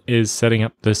 First bit is setting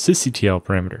up the sysctl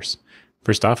parameters.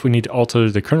 First off, we need to alter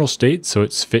the kernel state so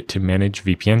it's fit to manage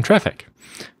VPN traffic.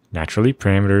 Naturally,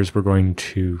 parameters we're going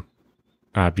to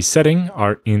be setting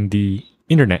are in the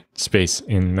internet space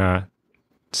in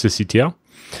sysctl.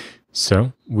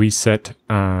 So we set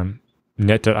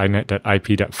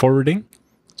net.inet.ip.forwarding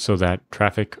so that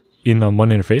traffic in on one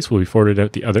interface will be forwarded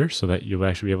out the other so that you'll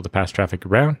actually be able to pass traffic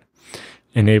around.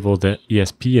 Enable the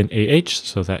ESP and AH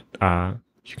so that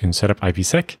you can set up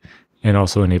IPsec, and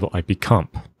also enable IPcomp.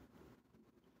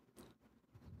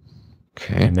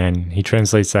 Okay. And then he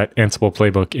translates that Ansible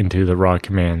playbook into the raw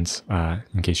commands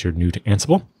in case you're new to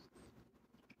Ansible.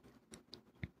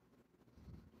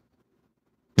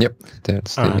 Yep.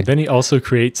 That's then he also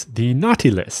creates the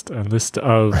naughty list, a list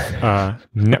of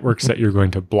networks that you're going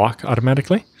to block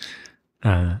automatically,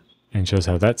 and shows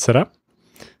how that's set up.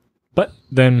 But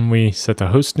then we set the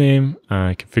host name,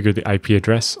 configure the IP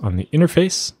address on the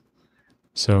interface.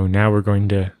 So now we're going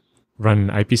to run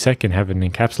an IPsec and have an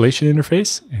encapsulation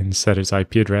interface and set its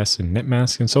IP address and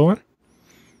netmask and so on.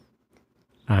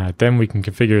 Then we can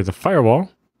configure the firewall,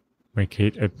 make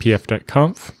it a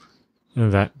pf.conf.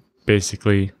 That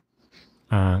basically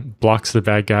blocks the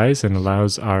bad guys and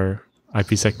allows our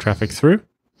IPsec traffic through,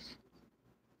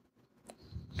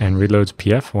 and reloads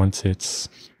PF once it's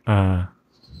the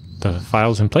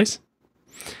file's in place.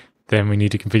 Then we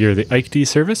need to configure the IKED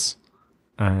service.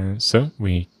 So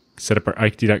we set up our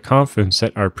iked.conf and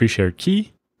set our pre-shared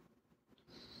key.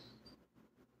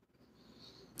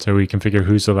 So we configure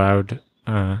who's allowed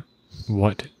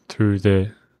what through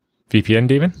the VPN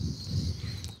daemon.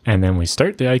 And then we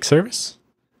start the IKE service,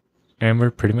 and we're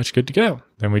pretty much good to go.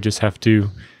 Then we just have to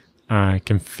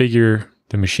configure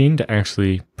the machine to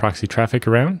actually proxy traffic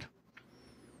around.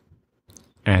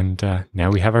 And now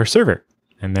we have our server.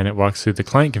 And then it walks through the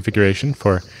client configuration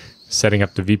for setting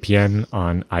up the VPN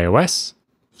on iOS,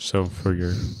 so for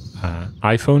your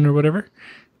iPhone or whatever.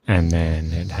 And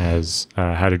then it has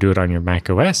how to do it on your Mac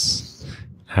OS,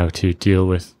 how to deal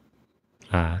with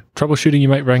troubleshooting you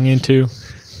might run into,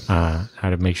 how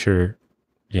to make sure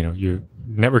your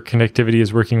network connectivity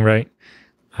is working right,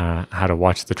 how to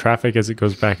watch the traffic as it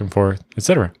goes back and forth,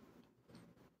 etc.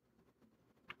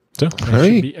 So that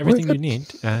should be everything you need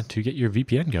to get your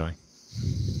VPN going.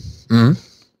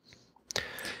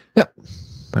 Yeah,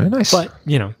 very nice. But,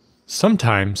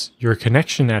 sometimes your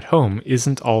connection at home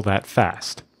isn't all that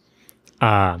fast.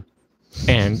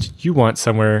 And you want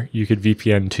somewhere you could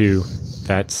VPN to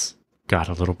that's got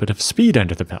a little bit of speed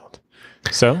under the belt.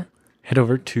 So head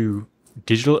over to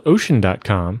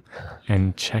DigitalOcean.com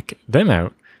and check them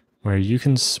out, where you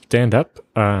can stand up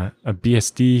a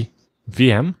BSD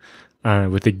VM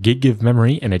with a gig of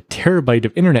memory and a terabyte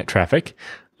of internet traffic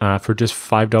for just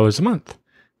 $5 a month.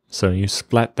 So you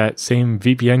splat that same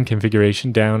VPN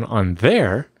configuration down on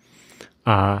there,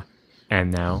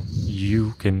 and now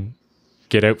you can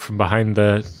get out from behind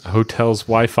the hotel's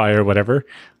Wi-Fi or whatever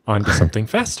onto something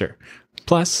faster.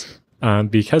 Plus,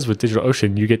 because with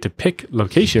DigitalOcean, you get to pick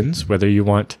locations, whether you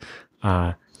want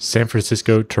San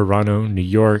Francisco, Toronto, New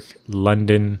York,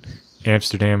 London,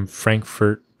 Amsterdam,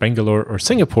 Frankfurt, Bangalore, or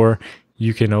Singapore.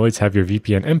 You can always have your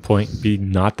VPN endpoint be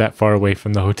not that far away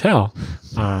from the hotel,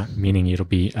 meaning it'll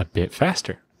be a bit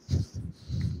faster.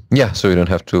 Yeah, so you don't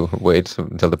have to wait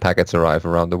until the packets arrive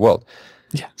around the world.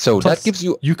 Yeah. So Plus, that gives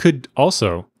you... You could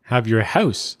also have your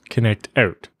house connect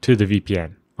out to the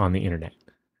VPN on the internet.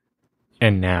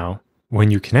 And now,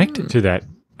 when you connect to that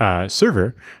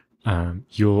server,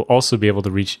 you'll also be able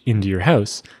to reach into your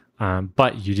house,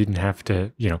 but you didn't have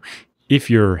to,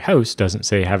 if your house doesn't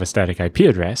say have a static IP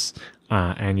address,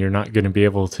 and you're not going to be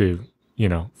able to,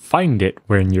 find it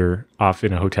when you're off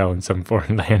in a hotel in some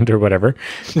foreign land or whatever,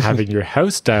 having your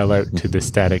house dial out to the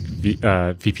static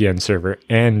VPN server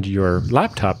and your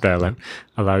laptop dial out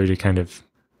allow you to kind of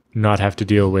not have to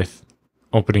deal with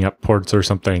opening up ports or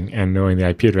something and knowing the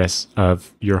IP address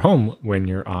of your home when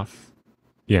you're off,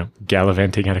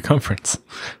 gallivanting at a conference.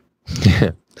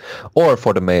 Or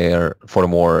for the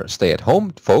more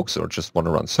stay-at-home folks or just want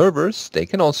to run servers, they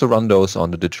can also run those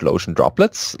on the DigitalOcean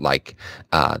droplets, like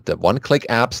the one-click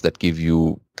apps that give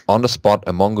you on the spot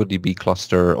a MongoDB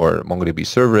cluster or a MongoDB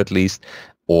server at least.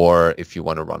 Or if you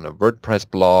want to run a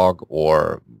WordPress blog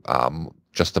or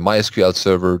just a MySQL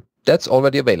server, that's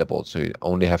already available. So you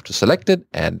only have to select it,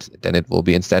 and then it will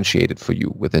be instantiated for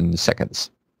you within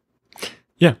seconds.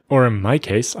 Yeah, or in my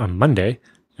case, on Monday,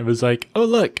 it was like, oh,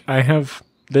 look, I have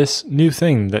this new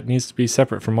thing that needs to be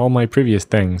separate from all my previous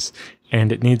things,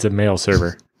 and it needs a mail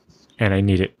server, and I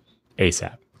need it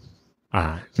ASAP.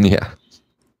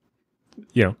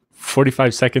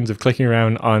 45 seconds of clicking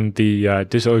around on the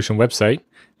DigitalOcean website,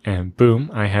 and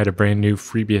boom, I had a brand new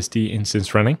FreeBSD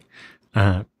instance running.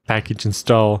 Package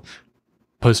install,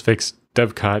 postfix,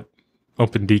 devcot,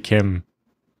 OpenDKIM,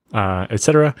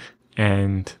 etc.,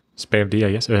 and spamd,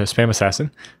 I guess, spam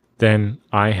assassin. Then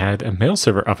I had a mail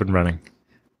server up and running,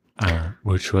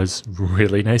 which was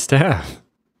really nice to have.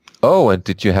 Oh, and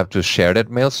did you have to share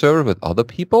that mail server with other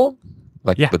people,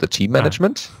 with the team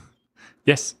management?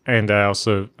 Yes, and I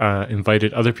also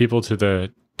invited other people to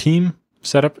the team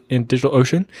setup in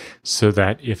DigitalOcean so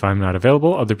that if I'm not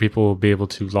available, other people will be able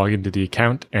to log into the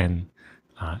account and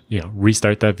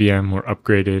restart that VM or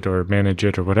upgrade it or manage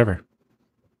it or whatever.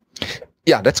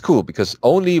 Yeah, that's cool because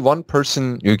only one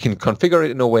person, you can configure it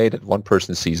in a way that one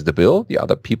person sees the bill. The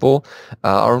other people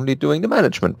are only doing the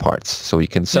management parts, so you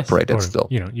can separate it still.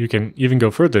 You can even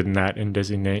go further than that and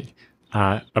designate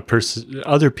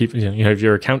other people. You have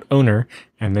your account owner,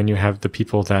 and then you have the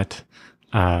people that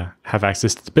have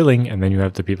access to the billing, and then you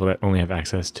have the people that only have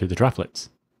access to the droplets.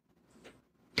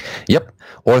 Yep.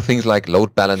 Or things like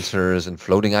load balancers and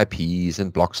floating IPs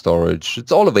and block storage.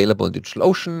 It's all available in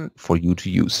DigitalOcean for you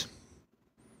to use.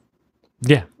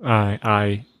 Yeah,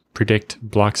 I predict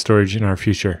block storage in our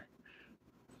future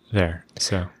there.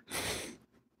 So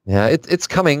yeah, it's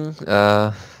coming.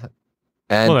 And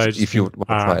if you want to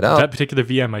try it out, that particular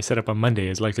VM I set up on Monday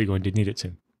is likely going to need it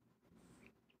soon.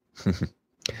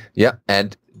 Yeah,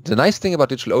 and the nice thing about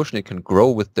DigitalOcean, it can grow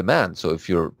with demand. So if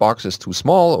your box is too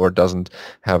small or doesn't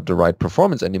have the right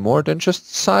performance anymore, then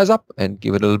just size up and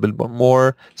give it a little bit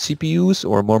more CPUs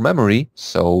or more memory.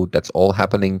 So that's all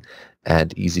happening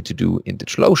and easy to do in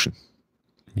DigitalOcean.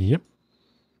 Yep.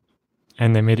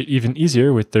 And they made it even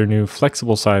easier with their new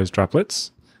flexible size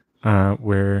droplets,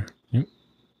 where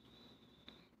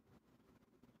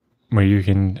you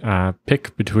can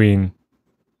pick between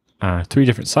 3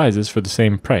 different sizes for the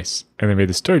same price. And they made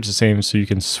the storage the same so you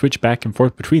can switch back and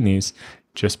forth between these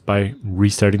just by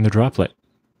restarting the droplet.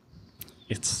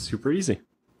 It's super easy.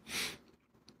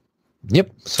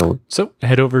 Yep. So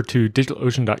head over to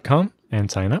digitalocean.com and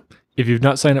sign up. If you've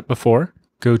not signed up before,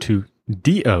 go to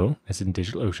do, as in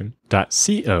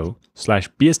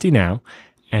digitalocean.co/BSD Now,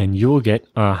 and you will get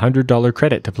a $100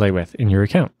 credit to play with in your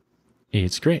account.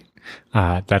 It's great.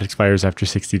 That expires after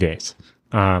 60 days.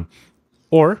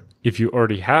 Or if you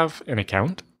already have an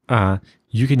account,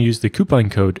 you can use the coupon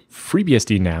code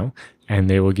FreeBSD Now, and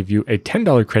they will give you a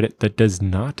 $10 credit that does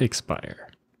not expire.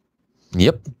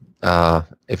 Yep.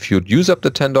 If you'd use up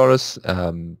the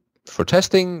 $10 for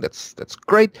testing, that's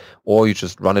great. Or you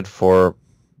just run it for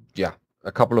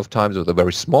a couple of times with a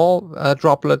very small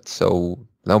droplet. So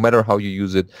no matter how you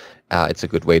use it, it's a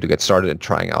good way to get started in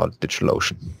trying out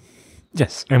DigitalOcean.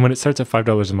 Yes, and when it starts at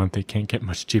 $5 a month, it can't get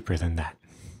much cheaper than that.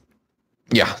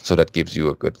 Yeah, so that gives you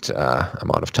a good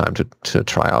amount of time to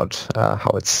try out how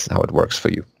it works for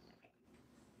you.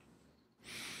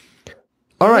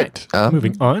 All right.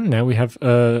 Moving on. Now we have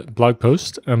a blog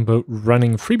post about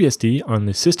running FreeBSD on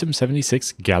the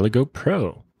System76 Galago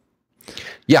Pro.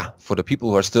 Yeah, for the people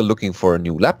who are still looking for a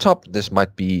new laptop, this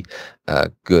might be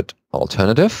a good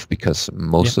alternative because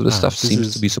most of the stuff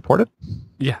seems to be supported.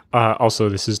 Yeah. Also,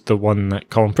 this is the one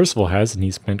that Colin Percival has, and he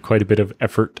spent quite a bit of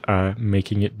effort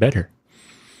making it better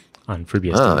on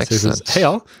FreeBSD. So he says, hey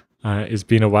all, it's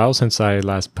been a while since I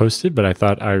last posted, but I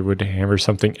thought I would hammer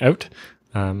something out.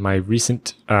 My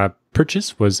recent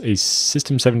purchase was a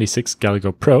System76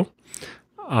 Galago Pro.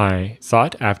 I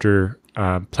thought after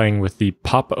playing with the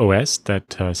Pop OS that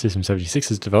System76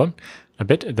 has developed a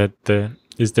bit that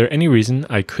is there any reason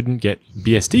I couldn't get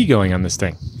BSD going on this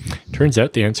thing? Turns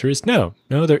out the answer is no.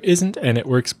 No, there isn't, and it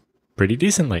works pretty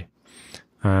decently.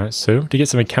 So to get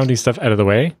some accounting stuff out of the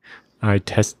way, I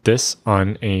tested this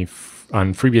on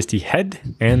on FreeBSD head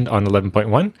and on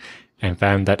 11.1, and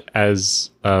found that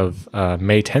as of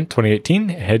May 10th, 2018,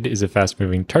 head is a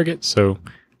fast-moving target, so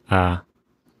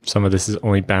some of this is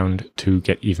only bound to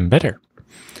get even better.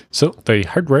 So the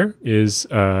hardware is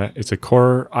it's a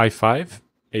Core i5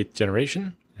 8th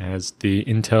generation. It has the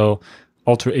Intel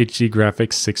Ultra HD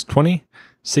graphics 620,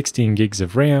 16 gigs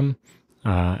of RAM,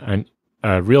 an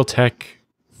Realtek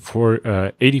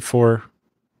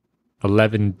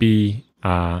 8411B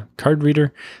card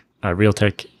reader, a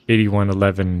Realtek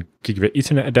 8111 gigabit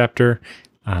Ethernet adapter,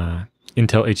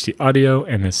 Intel HD audio,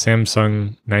 and a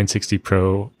Samsung 960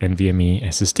 Pro NVMe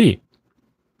SSD.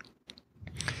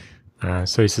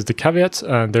 So he says the caveats,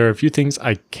 there are a few things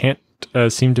I can't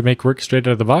seem to make work straight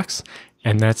out of the box,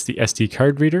 and that's the SD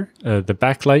card reader, the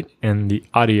backlight, and the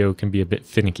audio can be a bit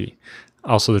finicky.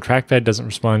 Also, the trackpad doesn't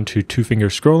respond to two-finger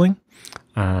scrolling.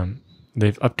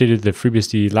 They've updated the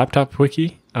FreeBSD laptop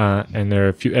wiki, and there are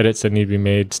a few edits that need to be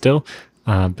made still,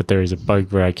 but there is a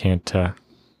bug where I can't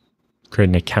create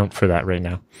an account for that right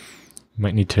now.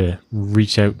 Might need to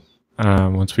reach out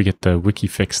once we get the wiki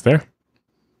fixed there.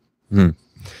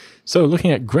 So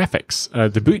looking at graphics,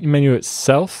 the boot menu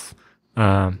itself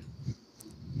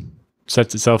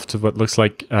sets itself to what looks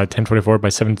like 1024 by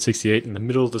 768 in the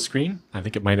middle of the screen. I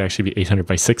think it might actually be 800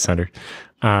 by 600.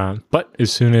 But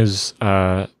as soon as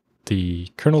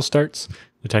the kernel starts,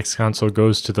 the text console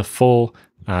goes to the full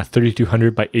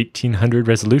 3200 by 1800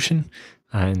 resolution,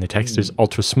 and the text is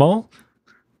ultra small.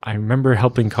 I remember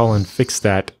helping Colin fix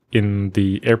that in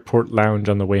the airport lounge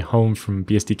on the way home from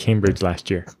BSD Cambridge last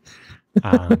year.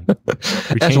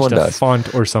 We changed a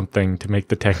font or something to make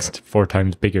the text 4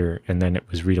 times bigger, and then it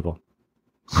was readable.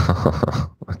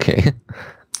 Okay.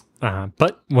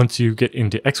 But once you get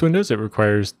into X Windows, it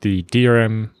requires the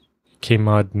DRM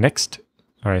Kmod Next,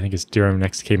 or I think it's DRM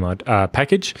Next Kmod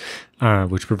package,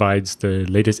 which provides the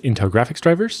latest Intel graphics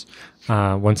drivers.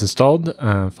 Once installed,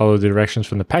 follow the directions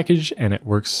from the package, and it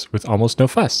works with almost no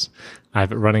fuss. I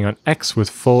have it running on X with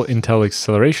full Intel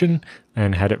acceleration,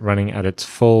 and had it running at its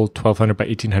full 1200 by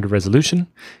 1800 resolution.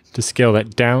 To scale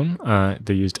that down,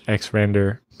 they used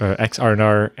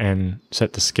XR&R and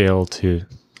set the scale to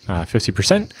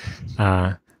 50%,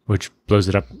 which blows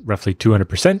it up roughly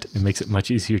 200% and makes it much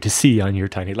easier to see on your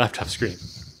tiny laptop screen.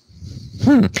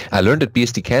 I learned at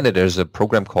BSDCan that there's a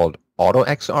program called Auto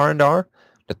XR&R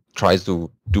that tries to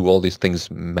do all these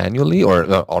things manually or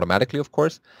automatically, of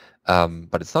course,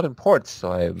 but it's not in ports,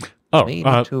 so I may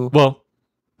need to... Well,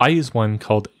 I use one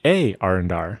called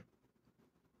AR&R.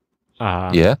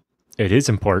 Yeah? It is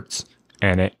in ports,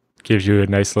 and it gives you a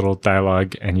nice little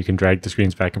dialogue, and you can drag the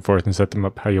screens back and forth and set them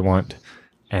up how you want.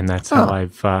 And that's how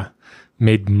I've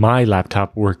made my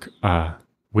laptop work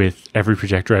with every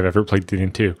projector I've ever plugged it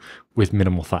into with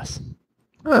minimal fuss.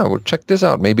 Oh, well, check this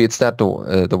out. Maybe it's that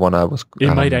the one I was...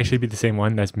 It might actually be the same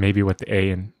one. That's maybe what the A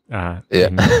in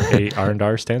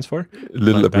AR&R stands for.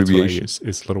 Little abbreviation. That's what I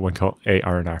use. It's a little one called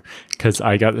AR&R. Because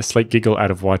I got a slight giggle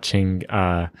out of watching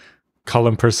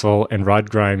Colin Purcell and Rod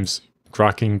Grimes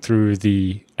grokking through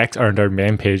the XR&R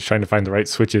man page trying to find the right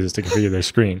switches to configure their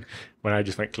screen, when I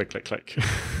just went click, click, click.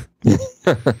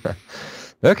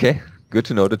 Okay. Good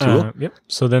to know the tool. Yep.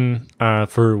 So then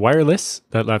for wireless,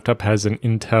 that laptop has an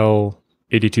Intel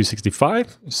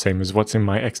 8265, same as what's in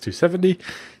my X270.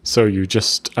 So you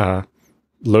just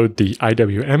load the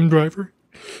IWM driver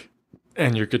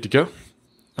and you're good to go.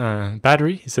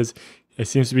 Battery, he says, it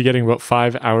seems to be getting about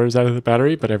 5 hours out of the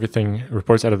battery, but everything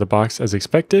reports out of the box as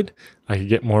expected. I could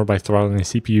get more by throttling the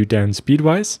CPU down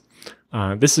speed-wise.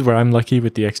 This is where I'm lucky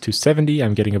with the X270.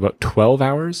 I'm getting about 12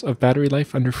 hours of battery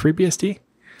life under FreeBSD.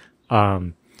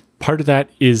 Part of that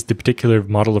is the particular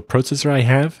model of processor I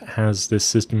have has this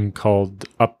system called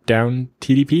up-down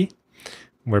TDP,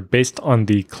 where based on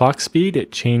the clock speed,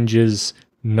 it changes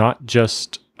not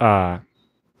just kind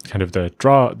of the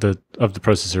draw of the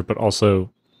processor, but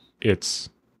also its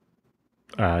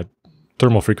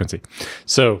thermal frequency.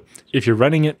 So if you're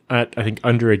running it at, I think,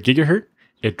 under a gigahertz,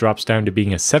 it drops down to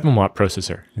being a 7-watt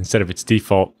processor instead of its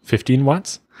default 15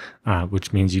 watts,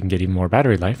 which means you can get even more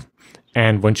battery life.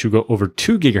 And once you go over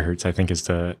 2 gigahertz, I think is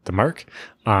the mark,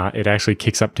 it actually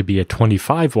kicks up to be a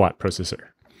 25-watt processor.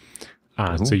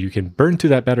 So you can burn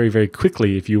through that battery very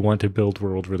quickly if you want to build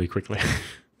world really quickly.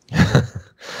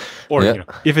 Or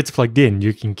if it's plugged in,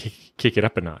 you can kick it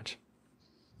up a notch.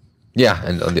 Yeah,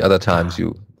 and on the other times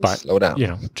you slow down.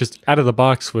 Just out of the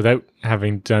box without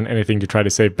having done anything to try to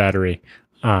save battery,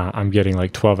 I'm getting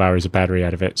like 12 hours of battery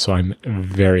out of it, so I'm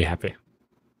very happy.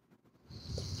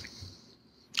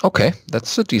 Okay,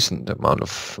 that's a decent amount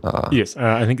of yes,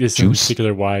 I think this is in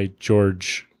particular why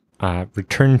George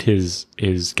returned his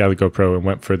Galago Pro and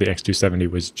went for the X270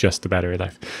 was just the battery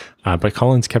life. But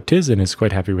Colin's kept his and is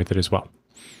quite happy with it as well.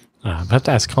 I'll have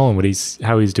to ask Colin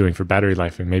how he's doing for battery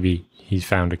life, and maybe he's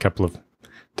found a couple of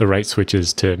the right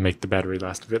switches to make the battery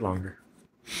last a bit longer.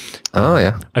 Oh,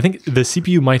 yeah. I think the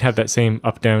CPU might have that same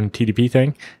up-down TDP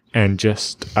thing, and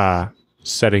just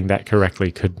setting that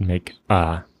correctly could make,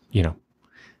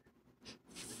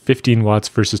 15 watts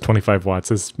versus 25 watts.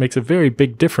 This makes a very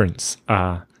big difference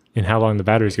in how long the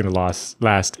battery is going to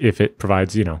last if it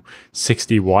provides,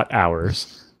 60 watt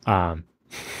hours.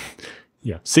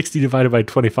 60 divided by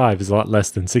 25 is a lot less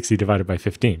than 60 divided by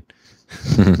 15,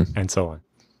 and so on.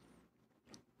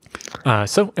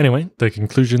 So anyway, the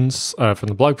conclusions from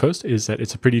the blog post is that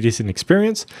it's a pretty decent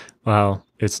experience. While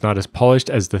it's not as polished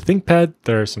as the ThinkPad,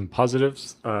 there are some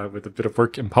positives with a bit of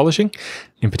work and polishing.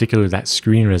 In particular, that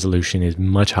screen resolution is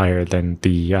much higher than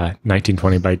the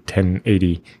 1920 by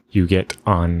 1080 you get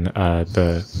on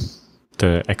the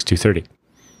X230.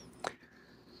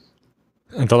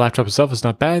 And the laptop itself is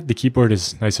not bad. The keyboard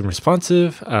is nice and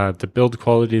responsive. The build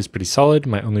quality is pretty solid.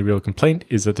 My only real complaint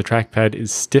is that the trackpad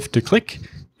is stiff to click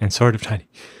and sort of tiny.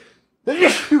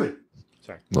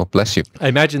 Sorry. Well, bless you. I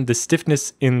imagine the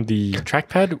stiffness in the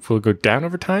trackpad will go down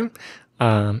over time,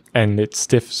 and it's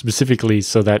stiff specifically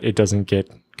so that it doesn't get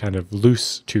kind of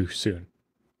loose too soon.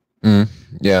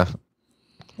 Yeah.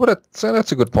 Well,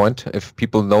 that's a good point. If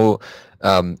people know,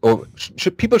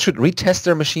 people should retest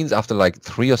their machines after like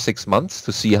 3 or 6 months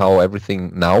to see how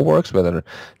everything now works, whether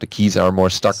the keys are more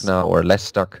stuck now or less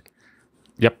stuck.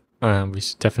 Yep. We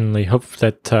should definitely hope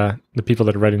that the people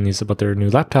that are writing these about their new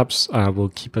laptops will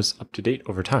keep us up to date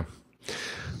over time.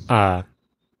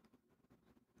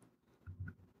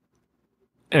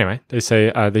 Anyway, they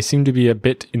say they seem to be a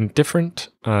bit indifferent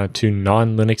to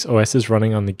non-Linux OSs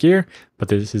running on the gear, but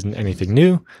this isn't anything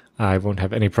new. I won't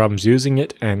have any problems using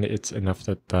it, and it's enough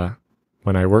that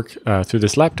when I work through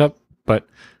this laptop, but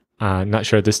not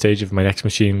sure at this stage if my next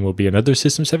machine will be another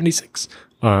System76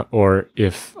 or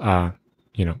if,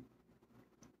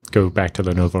 go back to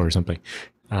Lenovo or something.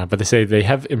 But they say they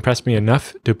have impressed me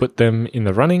enough to put them in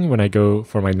the running when I go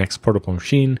for my next portable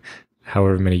machine,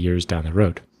 however many years down the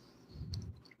road.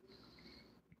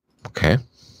 Okay.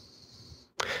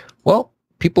 Well,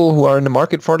 people who are in the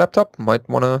market for a laptop might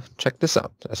want to check this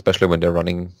out, especially when they're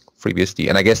running FreeBSD.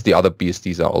 And I guess the other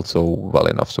BSDs are also well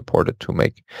enough supported to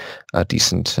make a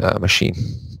decent machine.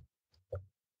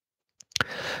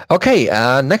 Okay,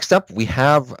 next up we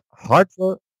have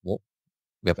hardware. Well,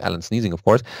 we have Alan sneezing, of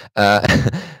course.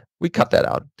 We cut that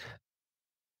out.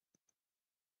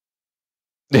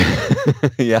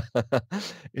 Yeah,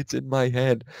 it's in my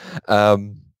head.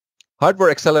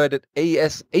 Hardware accelerated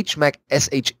AES HMAC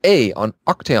SHA on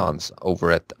Octeons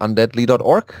over at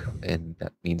undeadly.org, and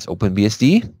that means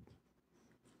OpenBSD.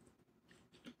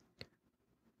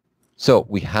 So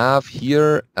we have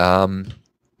here a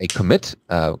commit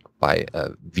by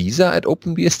Visa at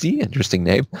OpenBSD, interesting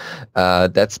name,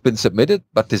 that's been submitted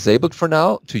but disabled for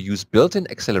now to use built-in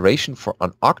acceleration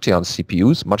on Octeon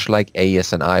CPUs, much like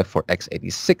AES-NI for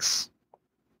x86.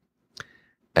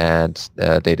 And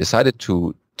they decided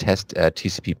to test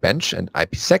TCP bench and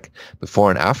IPsec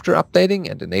before and after updating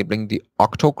and enabling the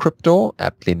OctoCrypto,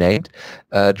 aptly named,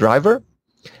 driver.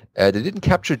 They didn't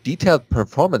capture detailed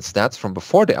performance stats from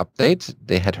before the update.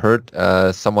 They had heard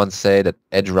someone say that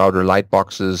edge router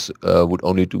lightboxes would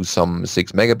only do some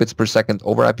 6 megabits per second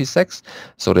over IPsec.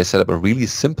 So they set up a really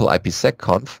simple IPsec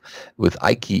conf with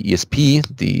IKEY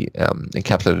ESP, the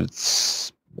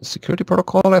encapsulated security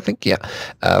protocol, I think,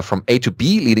 from A to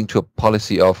B, leading to a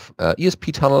policy of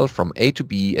ESP tunnel from A to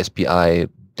B, SPI,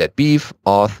 deadbeef,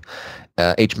 auth,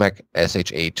 HMAC,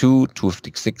 SHA2,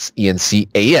 256, ENC,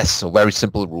 AES. So very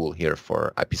simple rule here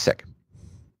for IPsec.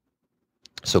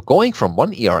 So going from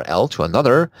one ERL to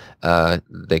another,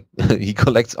 they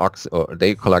collect Octeons.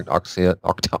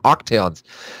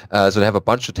 So they have a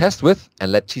bunch to test with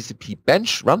and let TCP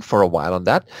bench run for a while on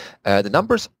that. The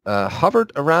numbers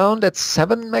hovered around at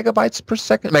 7 megabits per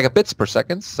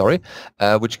second,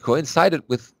 which coincided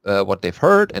with what they've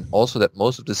heard, and also that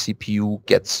most of the CPU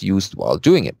gets used while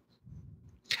doing it.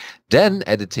 Then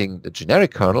editing the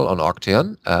generic kernel on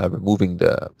Octeon, removing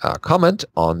the comment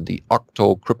on the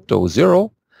OctoCrypto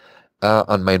 0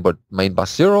 on main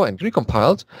bus 0 and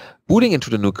recompiled, booting into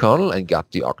the new kernel and got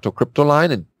the OctoCrypto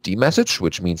line and D-message,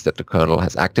 which means that the kernel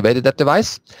has activated that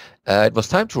device. It was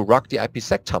time to rock the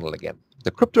IPsec tunnel again.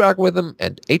 The crypto algorithm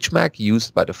and HMAC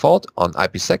used by default on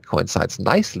IPsec coincides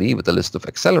nicely with the list of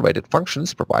accelerated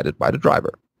functions provided by the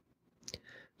driver.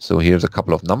 So here's a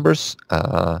couple of numbers.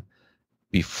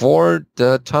 before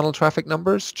the tunnel traffic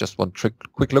numbers. Just one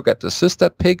quick look at the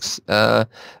sysdetpigs,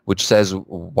 which says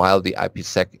while the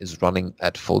IPsec is running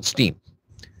at full steam.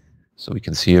 So we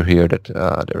can see here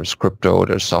that there's crypto,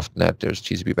 there's softnet, there's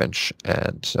TCP bench,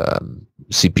 and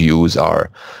CPUs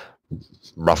are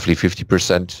roughly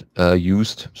 50%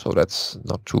 used, so that's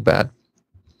not too bad.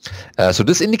 So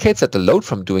this indicates that the load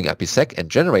from doing IPsec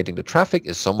and generating the traffic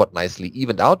is somewhat nicely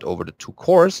evened out over the 2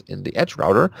 cores in the edge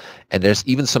router, and there's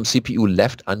even some CPU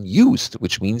left unused,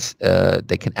 which means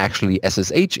they can actually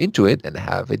SSH into it and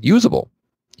have it usable.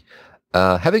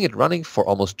 Having it running for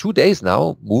almost 2 days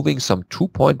now, moving some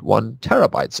 2.1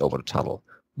 terabytes over the tunnel.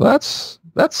 That's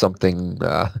something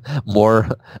more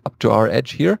up to our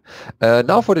edge here.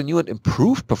 Now for the new and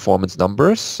improved performance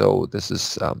numbers. So this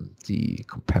is the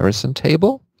comparison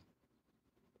table.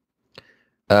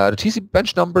 The TCP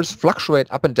bench numbers fluctuate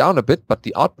up and down a bit, but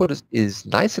the output is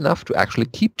nice enough to actually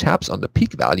keep tabs on the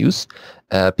peak values,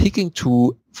 peaking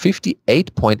to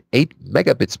 58.8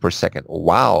 megabits per second.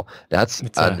 Wow, that's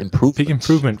an improvement. Big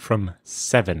improvement from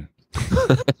 7.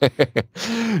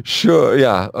 Sure,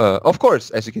 yeah. Of course,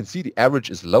 as you can see, the average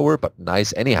is lower, but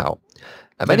nice anyhow.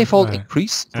 A manifold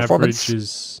increase performance. Average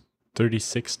is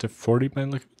 36 to 40 by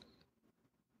look.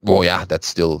 Oh yeah, that's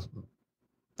still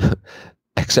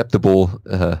acceptable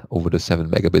over the 7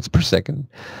 megabits per second.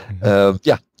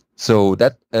 Yeah, so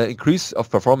that increase of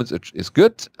performance is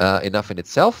good enough in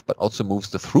itself, but also moves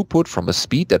the throughput from a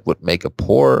speed that would make a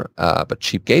poor but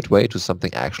cheap gateway to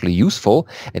something actually useful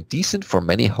and decent for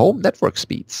many home network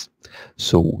speeds.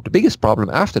 So the biggest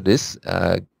problem after this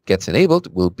gets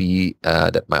enabled will be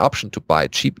that my option to buy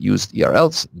cheap used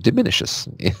ERLs diminishes.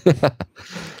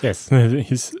 Yes,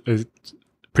 he's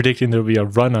predicting there'll be a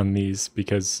run on these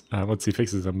because once he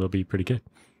fixes them, they'll be pretty good.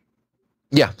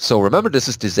 Yeah, so remember this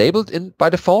is disabled by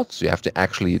default, so you have to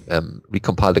actually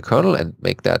recompile the kernel and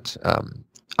make that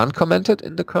uncommented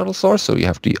in the kernel source. So you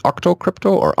have the octo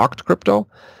crypto or oct crypto,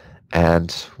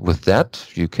 and with that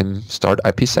you can start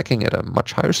IPsecing at a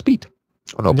much higher speed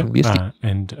on OpenBSD.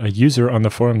 And a user on the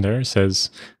forum there says,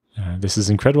 this is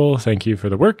incredible, thank you for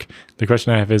the work. The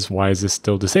question I have is, why is this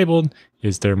still disabled?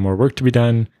 Is there more work to be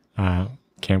done?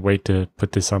 Can't wait to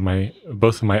put this on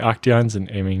both of my Octeons and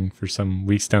aiming for some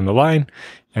weeks down the line.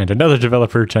 And another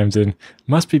developer chimes in,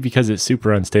 must be because it's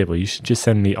super unstable. You should just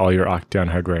send me all your Octeon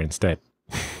hardware instead.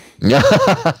 Yeah,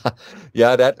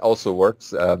 yeah, that also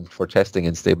works for testing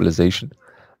and stabilization.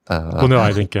 Well, no,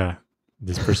 I think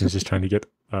this person's just trying to get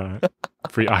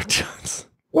free Octeons.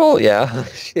 Well, yeah.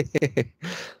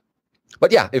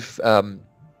 But yeah, if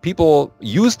people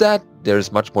use that,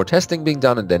 there's much more testing being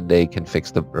done, and then they can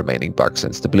fix the remaining bugs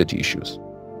and stability issues.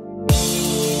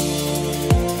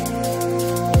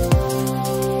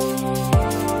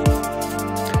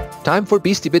 Time for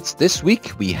BSD Bits this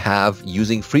week. We have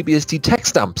using FreeBSD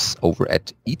text dumps over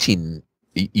at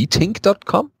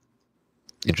etink.com.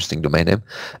 Interesting domain name.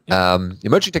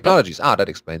 Emerging technologies. That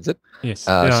explains it. Yes.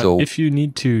 So if you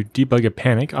need to debug a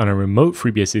panic on a remote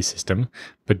FreeBSD system,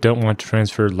 but don't want to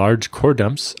transfer large core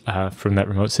dumps from that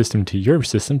remote system to your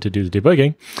system to do the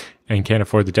debugging, and can't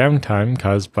afford the downtime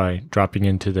caused by dropping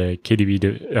into the KDB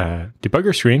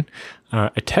debugger screen,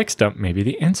 a text dump may be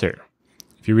the answer.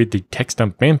 If you read the text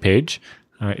dump man page,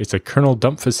 it's a kernel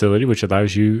dump facility which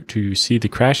allows you to see the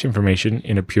crash information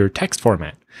in a pure text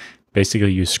format.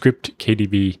 Basically, you script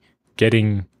KDB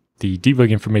getting the debug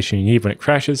information you need when it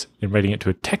crashes and writing it to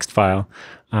a text file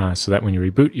so that when you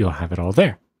reboot, you'll have it all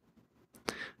there.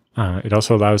 It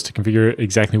also allows to configure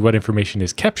exactly what information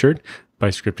is captured by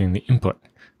scripting the input.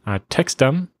 Text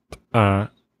dump has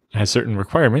certain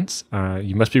requirements.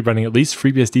 You must be running at least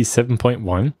FreeBSD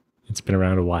 7.1. It's been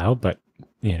around a while, but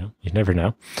you never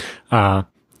know.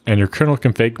 And your kernel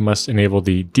config must enable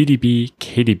the DDB,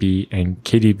 KDB, and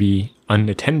KDB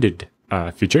unattended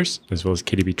features, as well as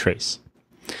KDB trace.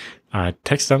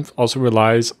 Text dump also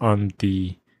relies on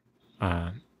the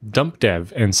dump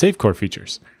dev and save core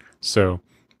features. So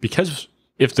because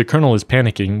if the kernel is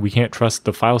panicking, we can't trust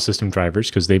the file system drivers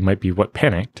because they might be what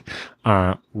panicked.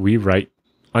 We write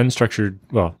unstructured,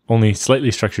 well, only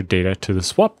slightly structured data to the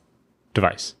swap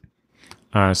device.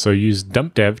 So use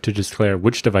dump dev to declare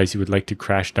which device you would like to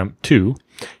crash dump to.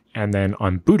 And then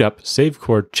on boot up, save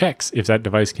core checks if that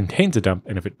device contains a dump.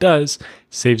 And if it does,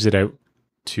 saves it out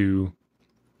to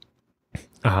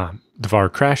the var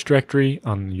crash directory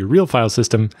on your real file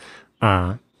system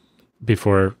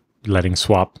before letting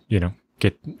swap,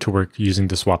 get to work using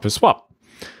the swap as swap.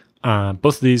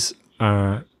 Both of these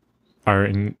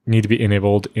need to be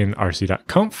enabled in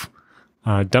rc.conf.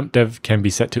 Dump dev can be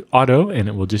set to auto, and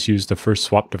it will just use the first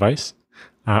swap device.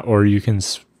 Or you can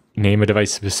name a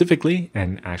device specifically,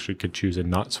 and actually could choose a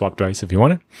not swap device if you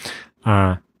wanted.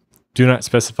 Do not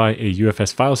specify a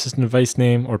UFS file system device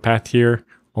name or path here.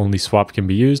 Only swap can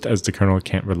be used, as the kernel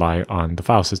can't rely on the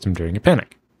file system during a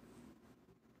panic.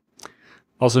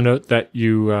 Also note that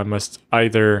you must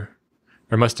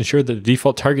ensure that the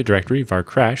default target directory, var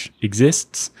crash,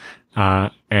 exists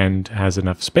and has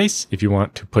enough space. If you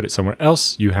want to put it somewhere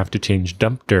else, you have to change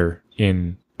dumpdir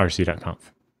in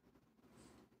rc.conf.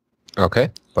 Okay,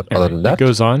 but And other than that, it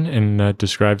goes on and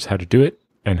describes how to do it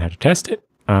and how to test it.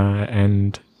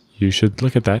 And you should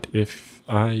look at that if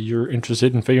you're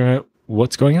interested in figuring out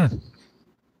what's going on.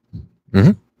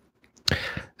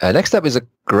 Next up is a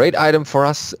great item for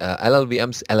us.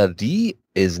 LLVM's LLD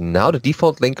is now the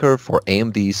default linker for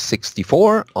AMD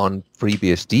 64 on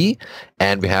FreeBSD,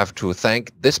 and we have to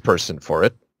thank this person for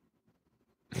it.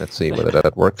 Let's see whether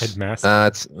that works.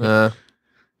 It's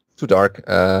too dark.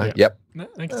 Yep.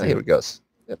 Here it goes.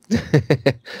 Yep.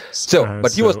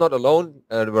 But he was not alone.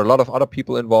 There were a lot of other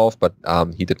people involved, but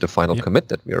he did the final commit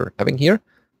that we're having here.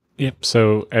 Yep.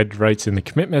 So Ed writes in the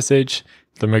commit message,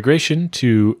 the migration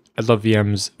to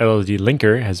LLVM's LLD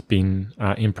linker has been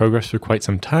in progress for quite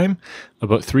some time.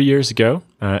 About 3 years ago,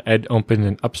 Ed opened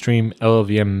an upstream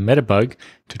LLVM metabug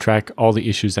to track all the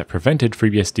issues that prevented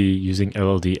FreeBSD using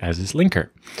LLD as its linker.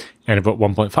 And about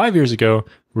 1.5 years ago,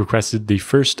 requested the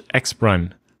first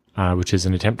X-run, which is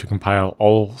an attempt to compile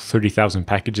all 30,000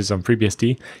 packages on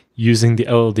FreeBSD using the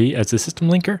LLD as the system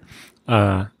linker.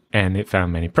 And it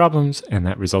found many problems, and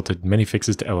that resulted in many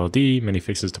fixes to LLD, many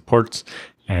fixes to ports,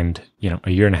 and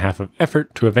a year and a half of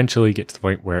effort to eventually get to the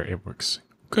point where it works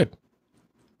good.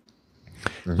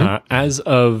 As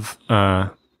of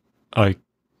a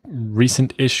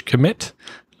recent-ish commit,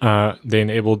 they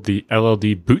enabled the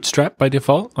LLD bootstrap by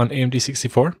default on AMD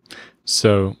 64.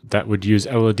 So that would use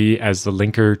LLD as the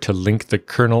linker to link the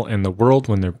kernel and the world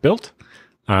when they're built,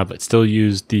 but still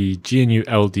use the GNU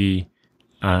LD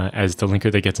as the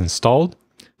linker that gets installed.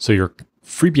 So your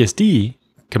FreeBSD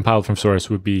compiled from source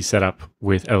would be set up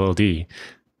with LLD,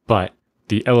 but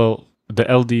the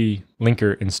LD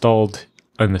linker installed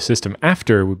on the system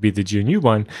after would be the GNU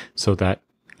one, so that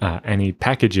any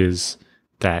packages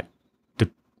that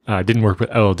didn't work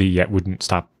with LLD yet wouldn't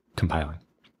stop compiling.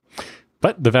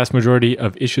 But the vast majority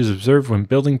of issues observed when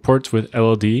building ports with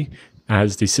LLD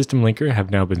as the system linker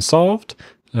have now been solved.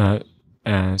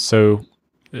 So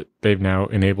they've now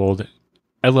enabled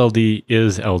LLD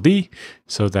is LD,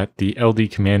 so that the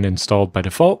LD command installed by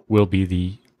default will be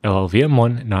the LLVM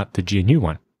one, not the GNU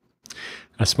one.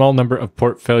 A small number of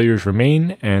port failures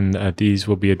remain, and these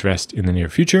will be addressed in the near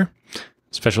future.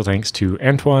 Special thanks to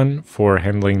Antoine for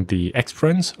handling the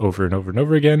X-runs over and over and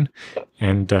over again,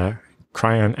 and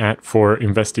CryonAt for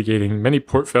investigating many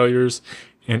port failures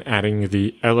and adding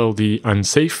the LLD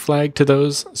unsafe flag to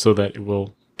those so that it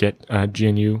will get a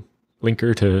GNU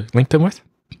linker to link them with,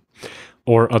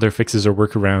 or other fixes or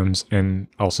workarounds, and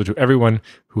also to everyone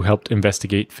who helped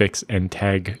investigate, fix, and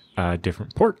tag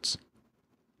different ports.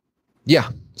 Yeah,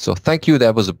 so thank you.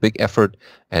 That was a big effort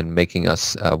and making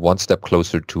us one step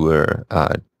closer to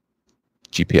a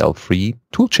GPL-free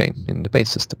toolchain in the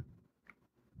base system.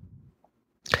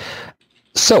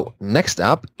 So next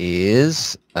up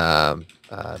is a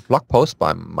blog post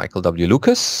by Michael W.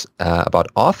 Lucas about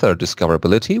author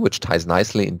discoverability, which ties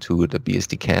nicely into the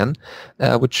BSDCan,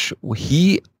 which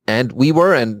he and we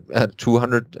were, and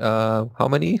 200, how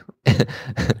many?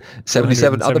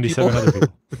 77 other people.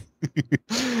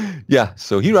 Yeah,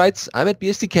 so he writes, I'm at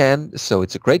BSDCan, so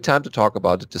it's a great time to talk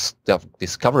about the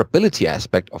discoverability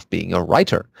aspect of being a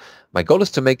writer. My goal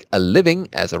is to make a living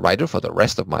as a writer for the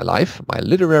rest of my life. My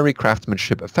literary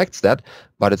craftsmanship affects that,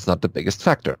 but it's not the biggest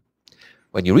factor.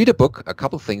 When you read a book, a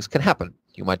couple things can happen.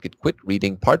 You might get quit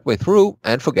reading partway through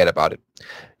and forget about it.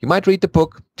 You might read the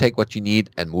book, take what you need,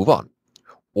 and move on.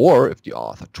 Or if the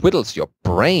author twiddles your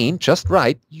brain just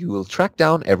right, you will track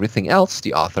down everything else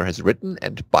the author has written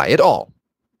and buy it all.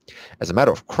 As a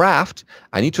matter of craft,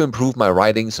 I need to improve my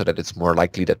writing so that it's more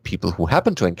likely that people who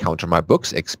happen to encounter my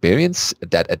books experience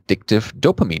that addictive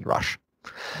dopamine rush.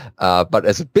 But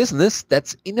as a business,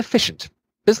 that's inefficient.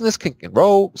 Business can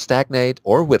grow, stagnate,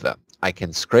 or wither. I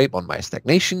can scrape on my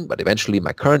stagnation, but eventually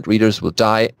my current readers will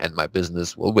die and my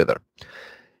business will wither.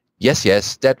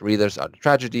 Yes, dead readers are the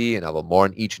tragedy, and I will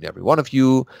mourn each and every one of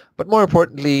you, but more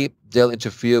importantly, they'll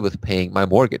interfere with paying my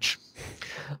mortgage.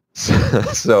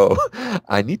 So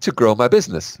I need to grow my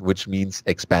business, which means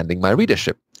expanding my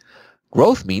readership.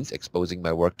 Growth means exposing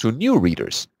my work to new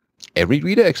readers. Every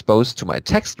reader exposed to my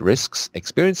text risks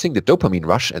experiencing the dopamine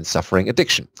rush and suffering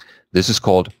addiction. This is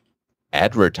called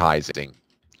advertising.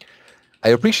 I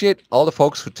appreciate all the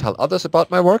folks who tell others about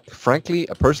my work. Frankly,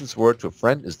 a person's word to a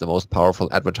friend is the most powerful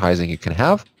advertising you can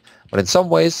have. But in some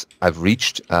ways, I've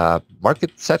reached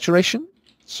market saturation.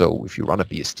 So if you run a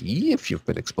BSD, if you've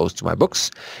been exposed to my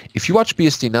books, if you watch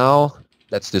BSD Now,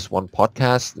 that's this one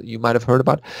podcast that you might have heard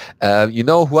about, you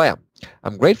know who I am.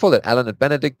 I'm grateful that Alan and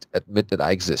Benedict admit that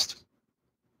I exist.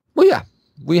 Well, yeah,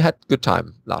 we had a good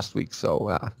time last week.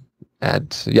 So,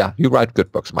 and yeah, you write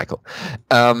good books, Michael.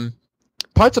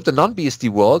 Parts of the non-BSD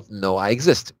world know I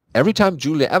exist. Every time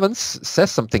Julia Evans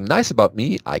says something nice about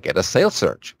me, I get a sales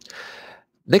surge.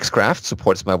 Nixcraft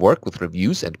supports my work with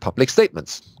reviews and public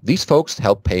statements. These folks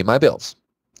help pay my bills.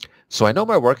 So I know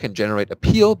my work can generate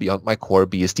appeal beyond my core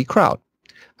BSD crowd.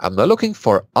 I'm now looking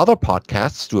for other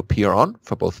podcasts to appear on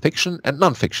for both fiction and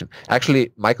nonfiction.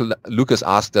 Actually, Michael Lucas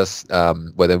asked us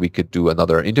whether we could do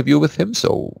another interview with him,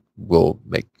 so we'll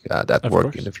make that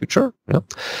work in the future. Yeah.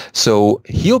 So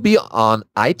he'll be on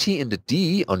IT in the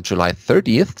D on July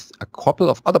 30th. A couple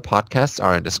of other podcasts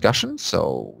are in discussion,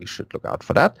 so we should look out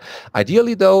for that.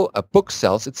 Ideally, though, a book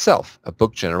sells itself. A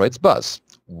book generates buzz.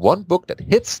 One book that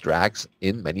hits drags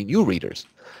in many new readers.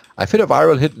 I've hit a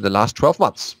viral hit in the last 12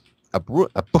 months. A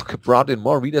book brought in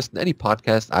more readers than any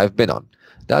podcast I've been on.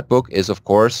 That book is, of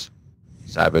course,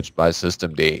 Savaged by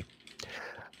Systemd.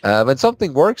 When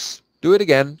something works, do it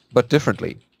again, but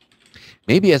differently.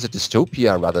 Maybe as a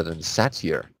dystopia rather than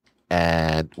satire,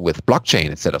 and with blockchain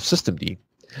instead of Systemd.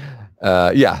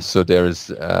 Yeah, so there is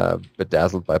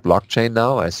Bedazzled by Blockchain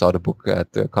now. I saw the book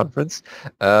at the conference.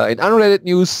 In unrelated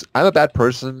news, I'm a bad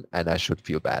person, and I should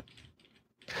feel bad.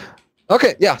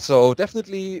 Okay, yeah, so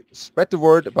definitely spread the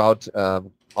word about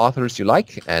authors you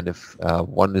like, and if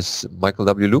one is Michael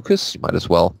W. Lucas, you might as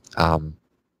well,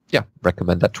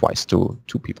 recommend that twice to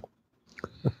two people.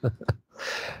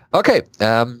 Okay,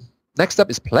 next up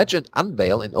is Pledge and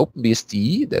Unveil in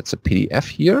OpenBSD. That's a PDF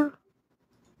here.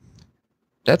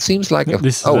 That seems like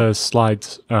this is the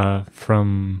slides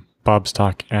from Bob's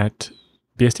talk at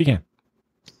BSDCan.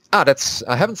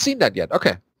 I haven't seen that yet.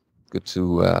 Okay. Good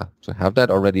to have that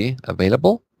already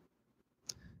available,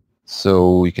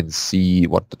 so you can see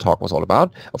what the talk was all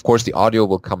about. Of course, the audio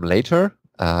will come later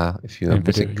if you're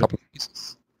missing a couple of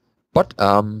pieces. But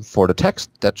for the text,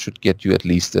 that should get you at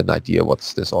least an idea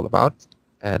what's this all about,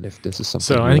 and if this is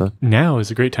something. So I think now is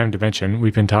a great time to mention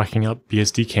we've been talking up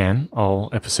BSDCan all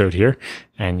episode here,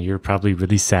 and you're probably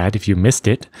really sad if you missed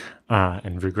it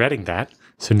and regretting that.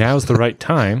 So now's the right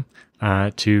time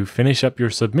to finish up your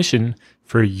submission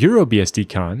for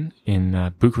BSDCan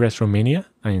in Bucharest, Romania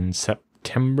in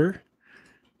September.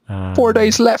 4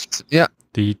 days left. Yeah.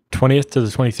 The 20th to the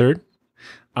 23rd.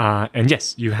 And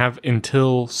yes, you have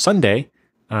until Sunday,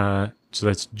 so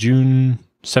that's June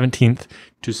 17th,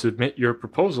 to submit your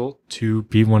proposal to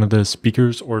be one of the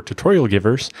speakers or tutorial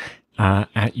givers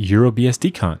at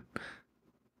BSDCan.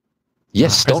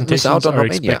 Yes, don't miss out on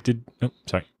Romania.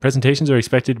 Presentations are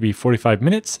expected to be 45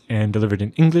 minutes and delivered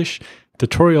in English.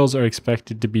 Tutorials are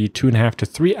expected to be 2.5 to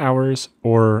 3 hours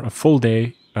or a full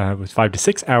day with 5 to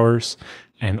 6 hours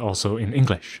and also in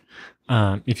English.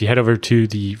 If you head over to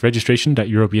the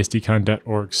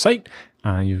registration.eurobsdcon.org site,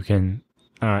 you can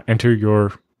enter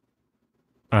your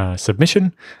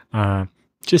submission.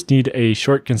 Just need a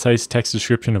short, concise text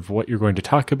description of what you're going to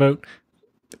talk about.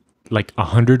 Like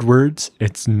 100 words.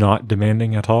 It's not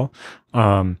demanding at all.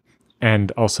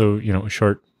 And also, a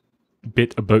short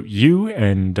bit about you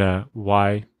and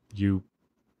why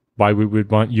we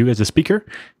would want you as a speaker,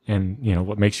 and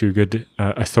what makes you a good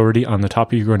authority on the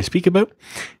topic you're going to speak about.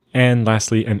 And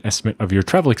lastly, an estimate of your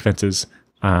travel expenses,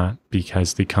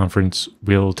 because the conference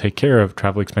will take care of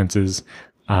travel expenses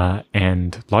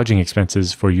and lodging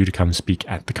expenses for you to come speak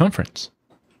at the conference.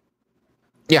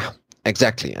 Yeah,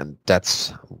 exactly. And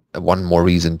that's one more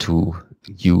reason to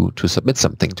submit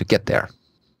something to get there.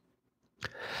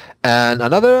 And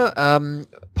another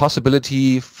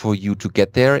possibility for you to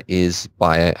get there is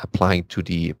by applying to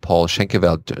the Paul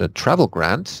Schenkeveld travel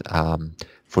grant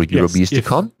for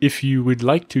BSDCan. If you would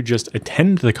like to just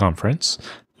attend the conference,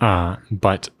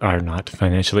 but are not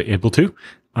financially able to,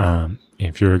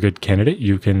 if you're a good candidate,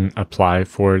 you can apply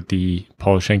for the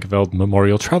Paul Schenkeveld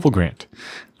Memorial Travel Grant.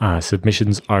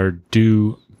 Submissions are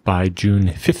due by June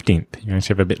 15th. You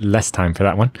actually have a bit less time for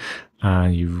that one.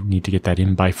 You need to get that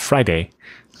in by Friday.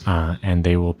 And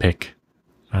they will pick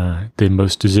the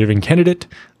most deserving candidate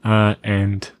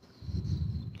and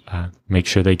make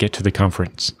sure they get to the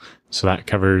conference. So that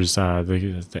covers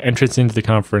the entrance into the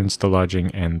conference, the lodging,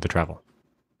 and the travel.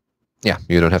 Yeah,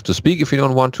 you don't have to speak if you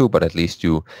don't want to, but at least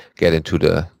you get into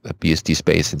the BSD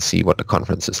space and see what the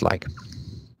conference is like.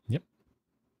 Yep.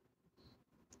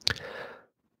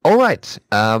 All right.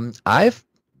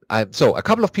 So a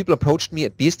couple of people approached me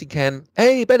at BSDCan.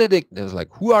 Hey, Benedict. And I was like,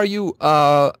 who are you?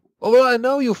 Oh, well, I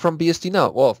know you from BSD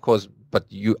Now. Well, of course, but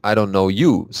I don't know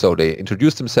you. So they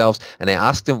introduced themselves and I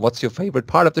asked them, what's your favorite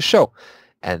part of the show?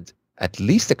 And at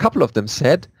least a couple of them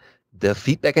said the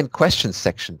feedback and questions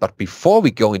section. But before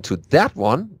we go into that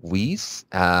one, we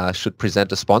should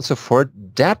present a sponsor for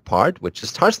that part, which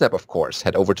is Tarsnap, of course.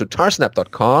 Head over to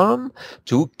tarsnap.com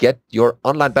to get your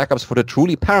online backups for the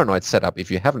truly paranoid setup if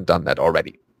you haven't done that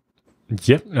already.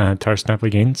 Yep, Tarsnap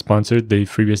again sponsored the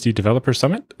FreeBSD Developer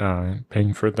Summit,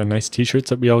 paying for the nice T-shirts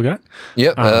that we all got.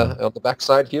 Yep, on the back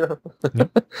side here.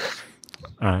 Yep.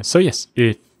 So yes,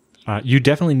 you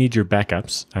definitely need your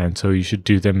backups, and so you should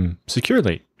do them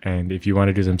securely. And if you want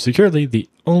to do them securely, the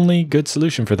only good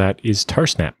solution for that is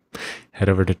Tarsnap. Head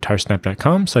over to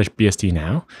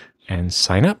tarsnap.com/BSDnow and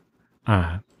sign up.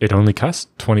 It only costs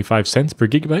 25 cents per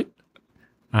gigabyte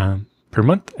per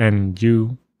month, and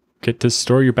you get to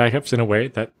store your backups in a way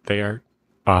that they are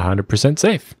 100%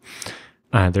 safe.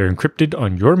 They're encrypted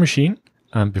on your machine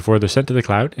before they're sent to the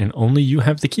cloud, and only you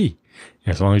have the key.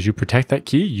 As long as you protect that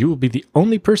key, you will be the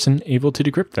only person able to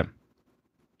decrypt them.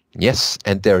 Yes,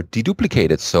 and they're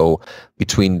deduplicated. So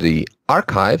between the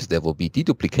archives, there will be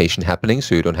deduplication happening.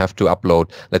 So you don't have to upload.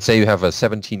 Let's say you have a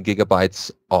 17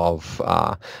 gigabytes of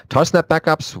Tarsnap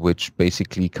backups, which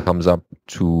basically comes up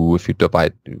to, if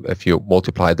you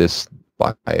multiply this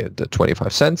by the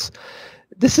 25 cents,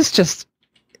 this is just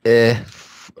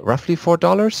roughly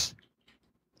 $4.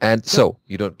 And so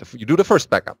you do the first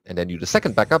backup, and then you do the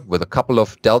second backup with a couple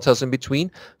of deltas in between,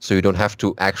 so you don't have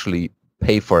to actually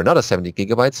pay for another 70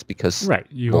 gigabytes because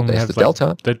you only have the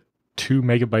delta. The 2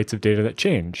 megabytes of data that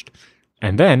changed,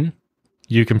 and then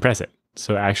you compress it.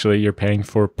 So actually, you're paying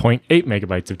for 0.8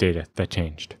 megabytes of data that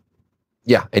changed.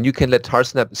 Yeah, and you can let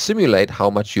Tarsnap simulate how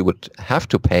much you would have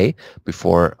to pay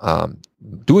before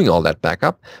doing all that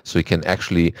backup, so you can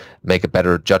actually make a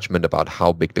better judgment about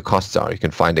how big the costs are. You can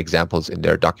find examples in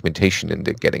their documentation in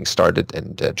the getting started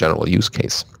and general use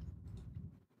case.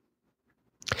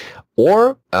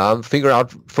 Or figure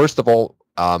out, first of all,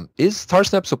 is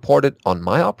Tarsnap supported on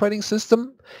my operating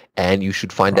system? And you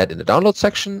should find that in the download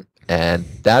section, and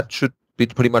that should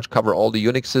pretty much cover all the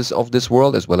Unixes of this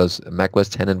world, as well as macOS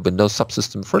 10 and Windows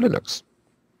subsystem for Linux.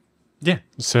 Yeah,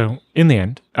 so in the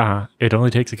end, it only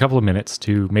takes a couple of minutes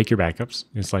to make your backups.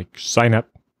 It's like sign up,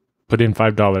 put in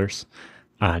 $5,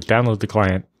 download the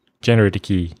client, generate a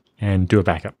key, and do a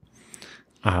backup.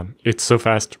 It's so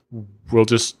fast, we'll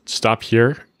just stop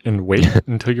here and wait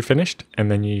until you're finished, and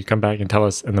then you come back and tell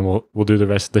us, and then we'll do the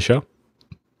rest of the show.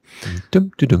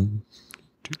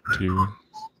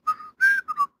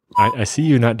 I see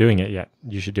you not doing it yet.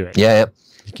 You should do it. Yeah.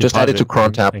 Just add it to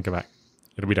cron tab. Think about it.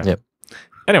 It'll be done. Yep.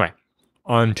 Anyway,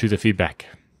 on to the feedback.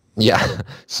 Yeah.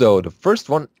 So the first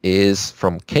one is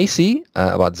from Casey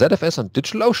about ZFS on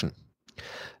DigitalOcean.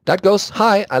 That goes,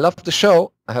 hi, I love the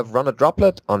show. I have run a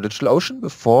droplet on DigitalOcean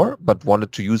before, but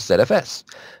wanted to use ZFS.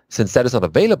 Since that is not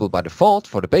available by default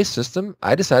for the base system,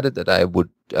 I decided that I would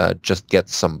just get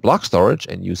some block storage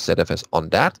and use ZFS on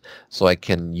that, so I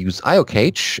can use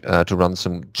IOCage to run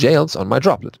some jails on my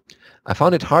droplet. I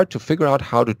found it hard to figure out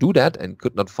how to do that and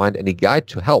could not find any guide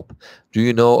to help. Do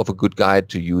you know of a good guide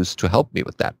to use to help me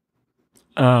with that?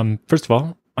 First of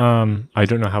all, I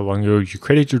don't know how long ago you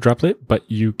created your droplet, but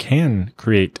you can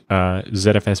create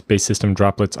ZFS-based system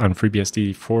droplets on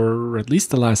FreeBSD for at least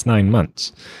the last 9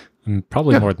 months, and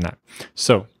probably more than that.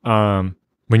 So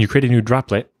when you create a new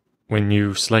droplet, when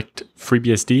you select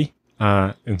FreeBSD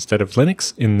instead of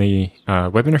Linux in the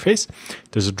web interface,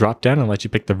 there's a drop-down and let you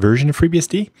pick the version of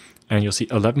FreeBSD, and you'll see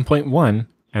 11.1,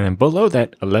 and then below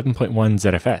that, 11.1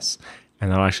 ZFS.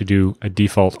 And that'll actually do a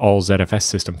default all ZFS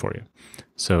system for you.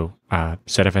 So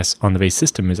ZFS on the base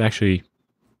system is actually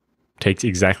takes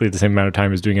exactly the same amount of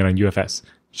time as doing it on UFS.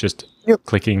 It's just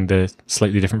clicking the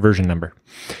slightly different version number.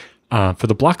 For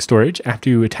the block storage, after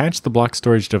you attach the block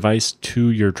storage device to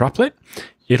your droplet,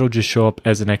 it'll just show up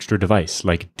as an extra device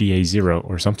like DA0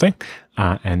 or something.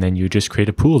 And then you just create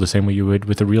a pool the same way you would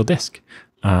with a real disk.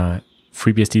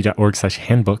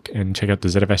 FreeBSD.org/handbook and check out the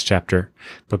ZFS chapter.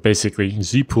 But basically,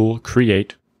 zpool,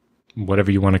 create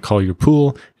whatever you want to call your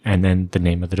pool, and then the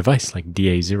name of the device, like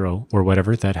DA0 or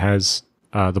whatever that has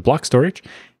the block storage,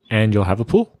 and you'll have a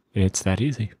pool. It's that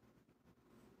easy.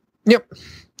 Yep.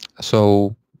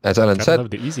 So, as Alan said,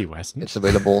 love the easy West. It's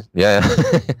available. Yeah.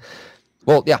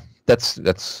 Well, yeah, that's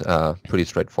pretty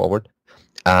straightforward.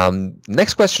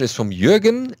 Next question is from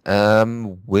Jürgen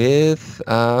with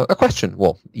a question.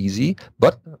 Well, easy,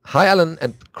 but hi, Alan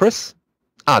and Chris.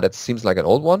 That seems like an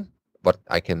old one. but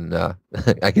I can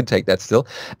I can take that still.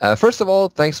 First of all,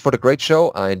 thanks for the great show.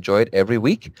 I enjoy it every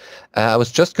week. I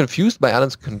was just confused by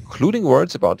Alan's concluding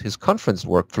words about his conference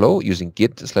workflow using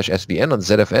Git/SVN on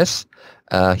ZFS.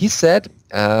 He said,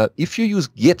 if you use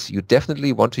Git, you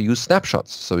definitely want to use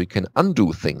snapshots so you can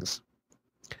undo things.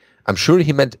 I'm sure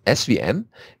he meant SVN.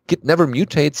 Git never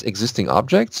mutates existing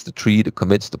objects, the tree, the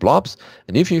commits, the blobs.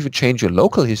 And if you change your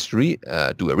local history,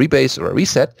 do a rebase or a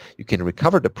reset, you can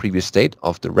recover the previous state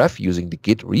of the ref using the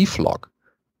git reflog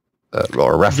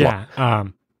or reflog. Yeah,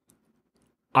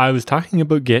 I was talking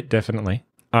about Git, definitely.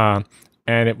 And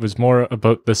it was more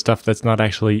about the stuff that's not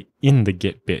actually in the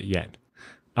Git bit yet.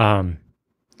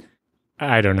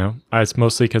 I don't know. It's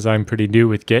mostly because I'm pretty new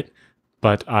with Git,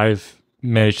 but I've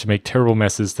managed to make terrible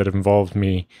messes that have involved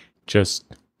me just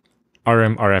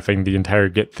RFing the entire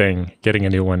Git thing, getting a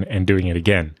new one, and doing it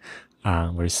again.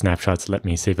 Whereas snapshots let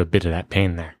me save a bit of that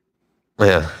pain there.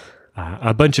 Yeah.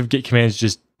 A bunch of Git commands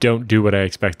just don't do what I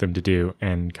expect them to do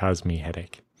and cause me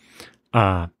headache.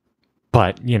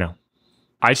 But, you know,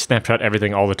 I snapshot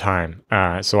everything all the time,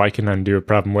 so I can undo a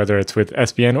problem, whether it's with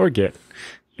SVN or Git.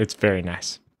 It's very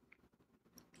nice.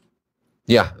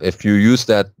 Yeah, if you use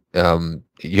that,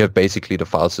 you have basically the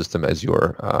file system as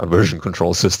your version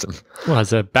control system. Well,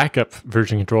 as a backup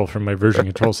version control from my version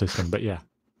control system, but yeah.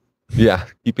 Yeah,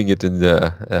 keeping it in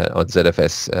the on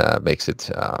ZFS makes it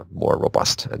more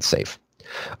robust and safe.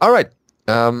 All right.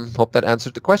 Hope that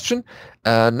answered the question.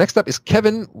 Next up is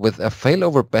Kevin with a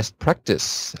failover best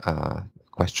practice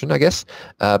question, I guess.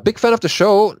 Big fan of the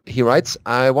show. He writes,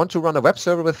 I want to run a web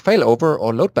server with failover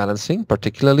or load balancing,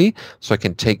 particularly so I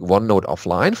can take one node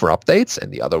offline for updates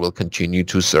and the other will continue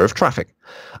to serve traffic.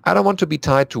 I don't want to be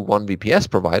tied to one VPS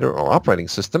provider or operating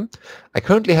system. I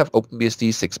currently have OpenBSD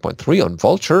 6.3 on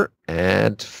Vultr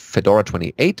and Fedora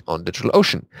 28 on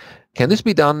DigitalOcean. Can this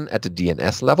be done at the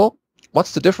DNS level?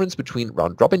 What's the difference between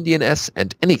round-robin DNS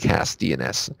and Anycast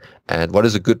DNS? And what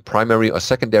is a good primary or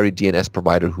secondary DNS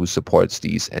provider who supports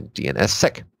these and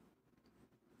DNSSEC?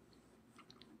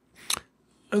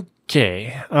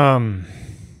 Okay.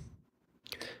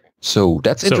 So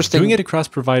that's interesting. Doing it across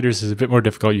providers is a bit more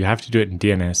difficult. You have to do it in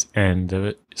DNS. And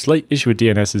the slight issue with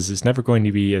DNS is it's never going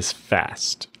to be as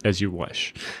fast as you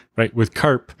wish. Right? With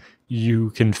CARP, you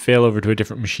can fail over to a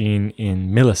different machine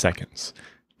in milliseconds.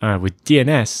 With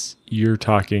DNS, you're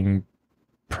talking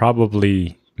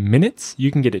probably minutes.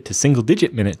 You can get it to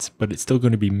single-digit minutes, but it's still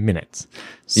going to be minutes.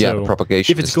 So yeah, the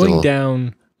propagation if it's going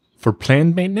down for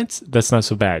planned maintenance, that's not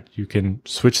so bad. You can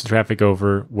switch the traffic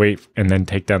over, wait, and then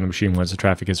take down the machine once the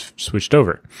traffic is switched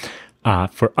over.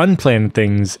 For unplanned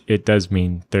things, it does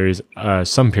mean there is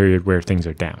some period where things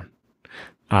are down.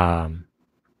 But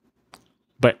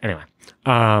anyway,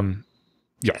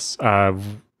 yes.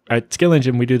 At Skill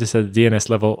Engine, we do this at the DNS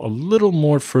level a little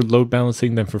more for load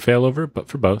balancing than for failover, but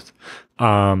for both.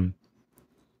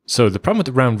 So the problem with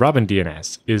the round-robin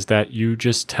DNS is that you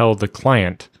just tell the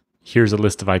client, here's a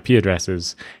list of IP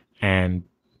addresses, and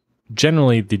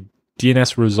generally the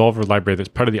DNS resolver library that's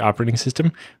part of the operating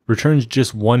system returns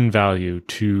just one value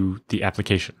to the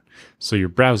application. So your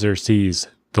browser sees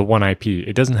the one IP.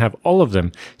 It doesn't have all of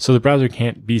them, so the browser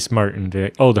can't be smart and be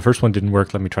like, oh, the first one didn't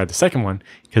work, let me try the second one,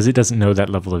 because it doesn't know that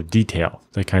level of detail.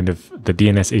 The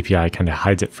DNS API kind of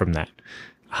hides that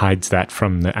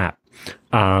from the app.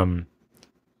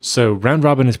 So round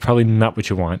robin is probably not what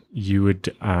you want. You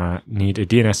would need a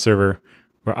DNS server,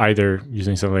 or either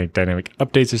using something like dynamic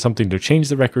updates or something to change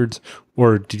the records,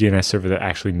 or a DNS server that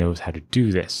actually knows how to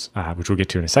do this, which we'll get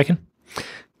to in a second.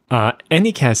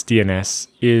 Anycast DNS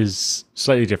is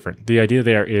slightly different. The idea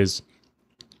there is,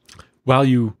 while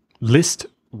you list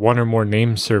one or more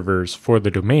name servers for the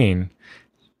domain,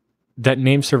 that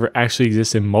name server actually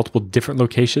exists in multiple different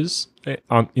locations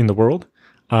in the world,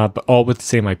 but all with the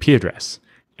same IP address.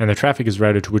 And the traffic is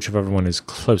routed to whichever one is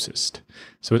closest.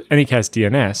 So with Anycast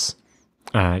DNS,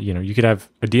 you could have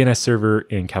a DNS server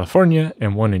in California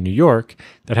and one in New York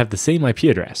that have the same IP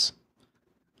address.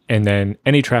 And then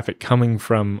any traffic coming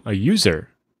from a user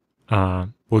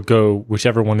will go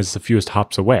whichever one is the fewest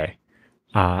hops away,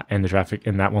 and the traffic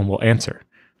in that one will answer.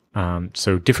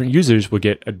 So different users will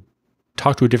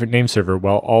talk to a different name server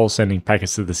while all sending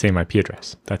packets to the same IP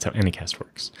address. That's how Anycast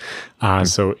works.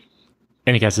 So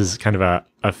Anycast is kind of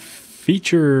a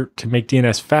feature to make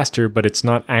DNS faster, but it's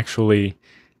not actually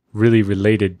really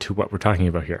related to what we're talking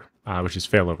about here, which is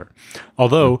failover.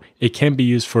 Although it can be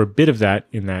used for a bit of that,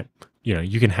 in that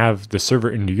you can have the server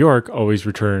in New York always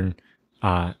return,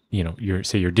 your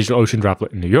DigitalOcean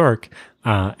droplet in New York,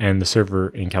 and the server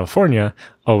in California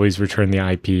always return the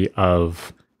IP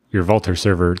of your Vultr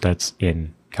server that's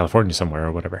in California somewhere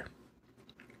or whatever.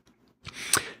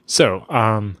 So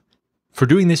for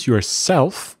doing this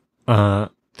yourself, the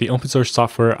open source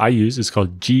software I use is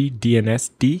called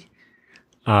GDNSD,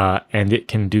 and it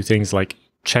can do things like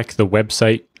check the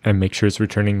website and make sure it's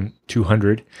returning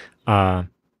 200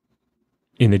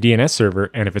 in the DNS server.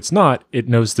 And if it's not, it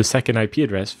knows the second IP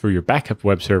address for your backup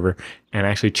web server and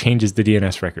actually changes the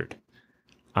DNS record.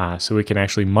 So we can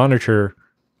actually monitor,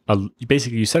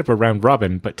 basically you set up a round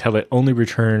robin, but tell it only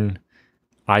return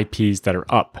IPs that are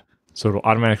up. So it'll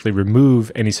automatically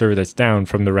remove any server that's down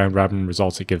from the round robin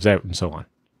results it gives out and so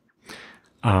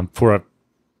on. For a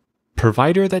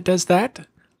provider that does that,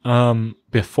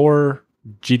 before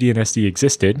GDNSD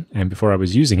existed and before I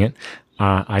was using it,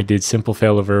 I did simple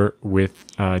failover with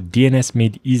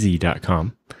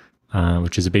DNSmadeEasy.com,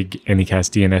 which is a big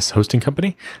Anycast DNS hosting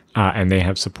company, and they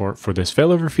have support for this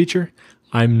failover feature.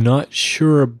 I'm not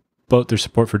sure about their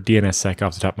support for DNSSEC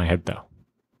off the top of my head, though.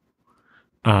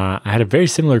 I had a very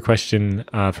similar question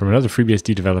from another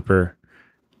FreeBSD developer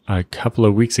a couple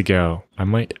of weeks ago. I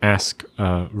might ask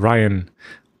Ryan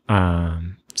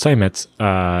Simetz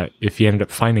if he ended up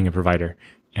finding a provider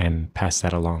and pass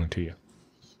that along to you.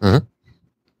 Mm-hmm.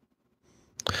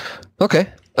 Okay,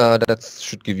 that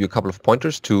should give you a couple of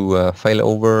pointers to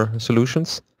failover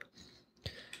solutions.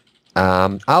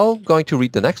 I'm going to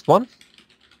read the next one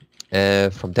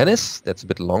from Dennis. That's a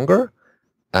bit longer.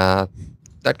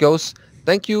 That goes,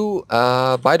 thank you,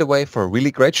 by the way, for a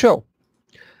really great show.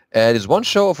 It is one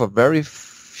show of a very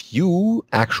few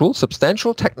actual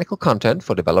substantial technical content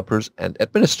for developers and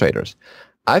administrators.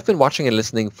 I've been watching and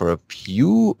listening for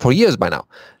years by now.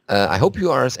 I hope you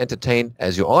are as entertained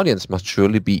as your audience must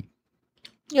surely be.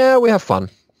 Yeah, we have fun.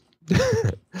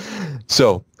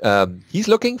 So he's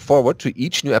looking forward to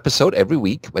each new episode every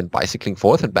week when bicycling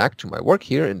forth and back to my work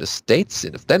here in the States,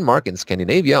 in Denmark, in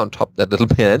Scandinavia, on top that little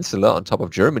peninsula on top of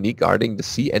Germany, guarding the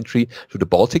sea entry to the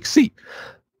Baltic Sea.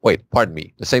 Wait, pardon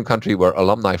me, the same country where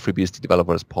alumni FreeBSD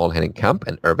developers Paul Henning-Kamp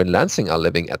and Erwin Lansing are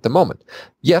living at the moment.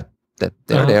 Yep, they're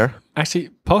there. Actually,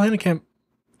 Paul Henning-Kamp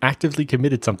actively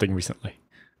committed something recently,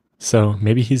 so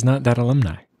maybe he's not that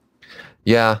alumni.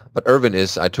 Yeah, but Erwin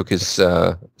is. I took his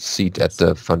seat at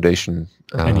the foundation.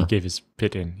 And he gave his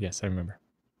pit in. Yes, I remember.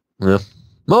 Yeah.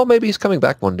 Well, maybe he's coming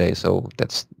back one day, so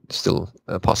that's still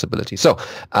a possibility. So,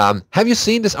 have you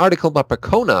seen this article about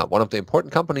Percona, one of the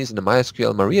important companies in the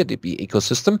MySQL MariaDB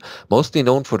ecosystem, mostly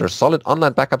known for their solid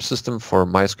online backup system for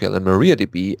MySQL and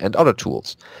MariaDB and other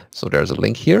tools? So there's a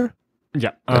link here.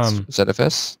 Yeah. That's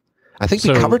ZFS. I think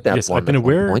we covered that. Yes, I've been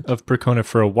aware of Percona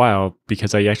for a while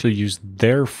because I actually used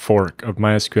their fork of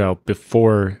MySQL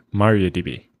before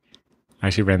MariaDB. I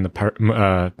actually ran the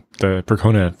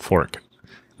Percona fork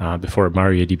before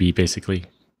MariaDB basically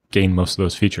gained most of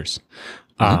those features.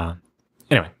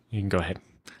 Anyway, you can go ahead.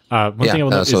 One thing I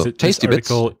will note is that this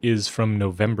article is from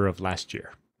November of last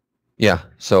year. Yeah,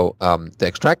 so the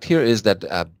extract here is that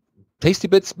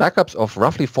TastyBits backups of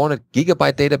roughly 400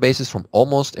 gigabyte databases from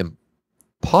almost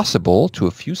impossible to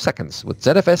a few seconds. With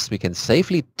ZFS, we can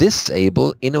safely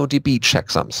disable InnoDB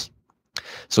checksums.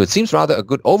 So it seems rather a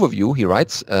good overview, he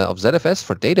writes, of ZFS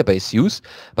for database use,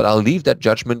 but I'll leave that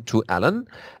judgment to Alan.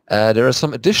 There are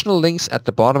some additional links at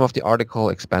the bottom of the article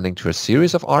expanding to a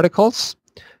series of articles.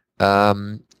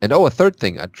 And a third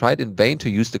thing, I tried in vain to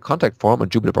use the contact form on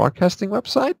Jupiter Broadcasting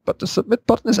website, but the submit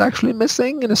button is actually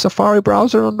missing in a Safari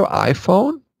browser on the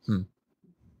iPhone.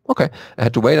 Okay, I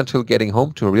had to wait until getting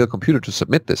home to a real computer to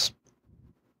submit this.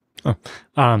 You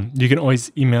can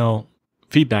always email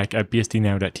feedback at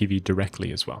bsdnow.tv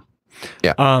directly as well.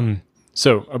 Yeah.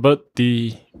 So about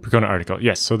the Percona article,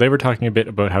 yes. So they were talking a bit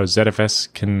about how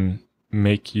ZFS can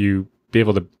make you be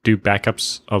able to do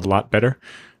backups a lot better.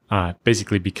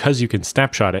 Basically, because you can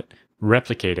snapshot it,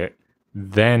 replicate it,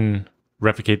 then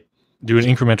do an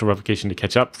incremental replication to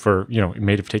catch up for, it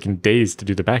may have taken days to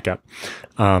do the backup.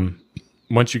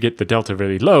 Once you get the delta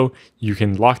really low, you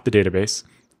can lock the database,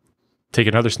 take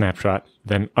another snapshot,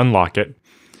 then unlock it,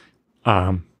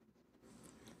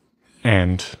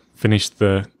 and finish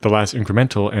the last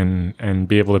incremental and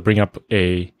be able to bring up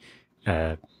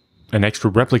an extra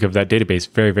replica of that database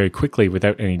very, very quickly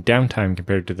without any downtime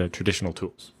compared to the traditional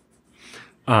tools.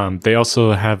 They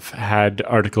also have had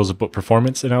articles about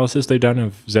performance analysis they've done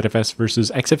of ZFS versus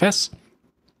XFS.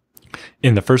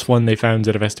 In the first one, they found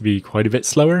ZFS to be quite a bit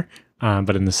slower,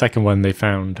 but in the second one, they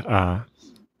found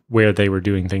where they were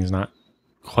doing things not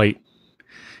quite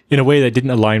in a way that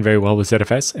didn't align very well with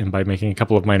ZFS, and by making a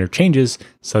couple of minor changes,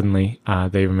 suddenly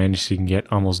they managed to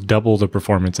get almost double the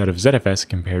performance out of ZFS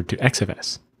compared to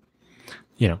XFS.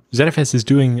 ZFS is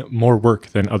doing more work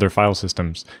than other file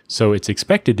systems, so it's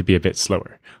expected to be a bit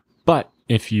slower. But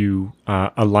if you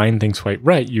align things quite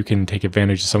right, you can take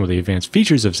advantage of some of the advanced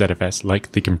features of ZFS,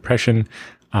 like the compression,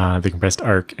 the compressed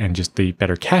arc, and just the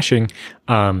better caching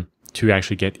to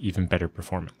actually get even better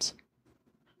performance.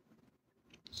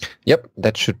 Yep,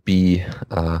 that should be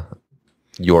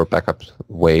your backup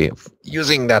way of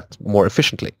using that more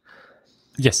efficiently.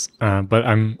 Yes, but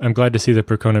I'm glad to see the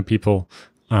Percona people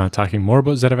talking more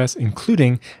about ZFS,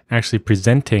 including actually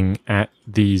presenting at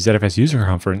the ZFS user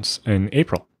conference in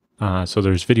April. So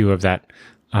there's video of that,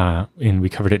 and we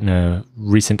covered it in a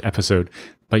recent episode,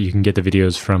 but you can get the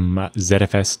videos from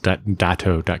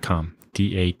zfs.datto.com,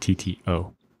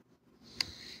 D-A-T-T-O.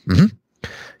 Mm-hmm.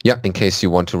 Yeah, in case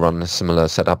you want to run similar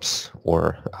setups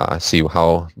or see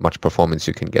how much performance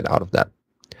you can get out of that.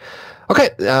 Okay,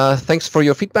 thanks for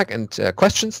your feedback and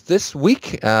questions this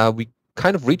week. We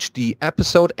kind of reached the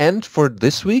episode end for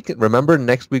this week. Remember,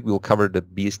 next week we'll cover the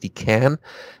BSDCan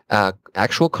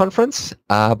actual conference.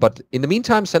 But in the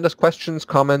meantime, send us questions,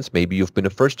 comments. Maybe you've been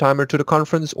a first-timer to the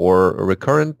conference or a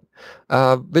recurrent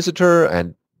visitor,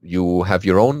 and you have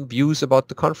your own views about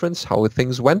the conference, how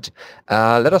things went.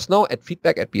 Let us know at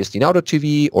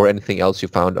feedback@bsdnow.tv or anything else you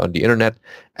found on the internet.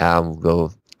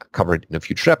 We'll cover it in a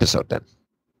future episode then.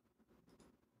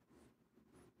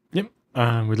 Yep.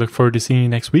 We look forward to seeing you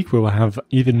next week. We will have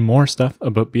even more stuff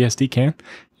about BSDCan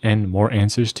and more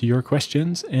answers to your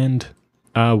questions and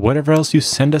whatever else you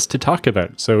send us to talk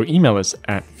about. So email us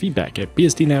at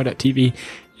feedback@bsdnow.tv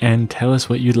and tell us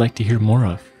what you'd like to hear more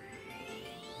of.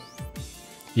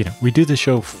 You know, we do the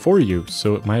show for you,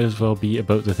 so it might as well be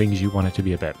about the things you want it to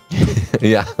be about.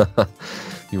 Yeah,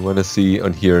 you want to see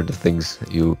and hear the things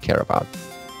you care about.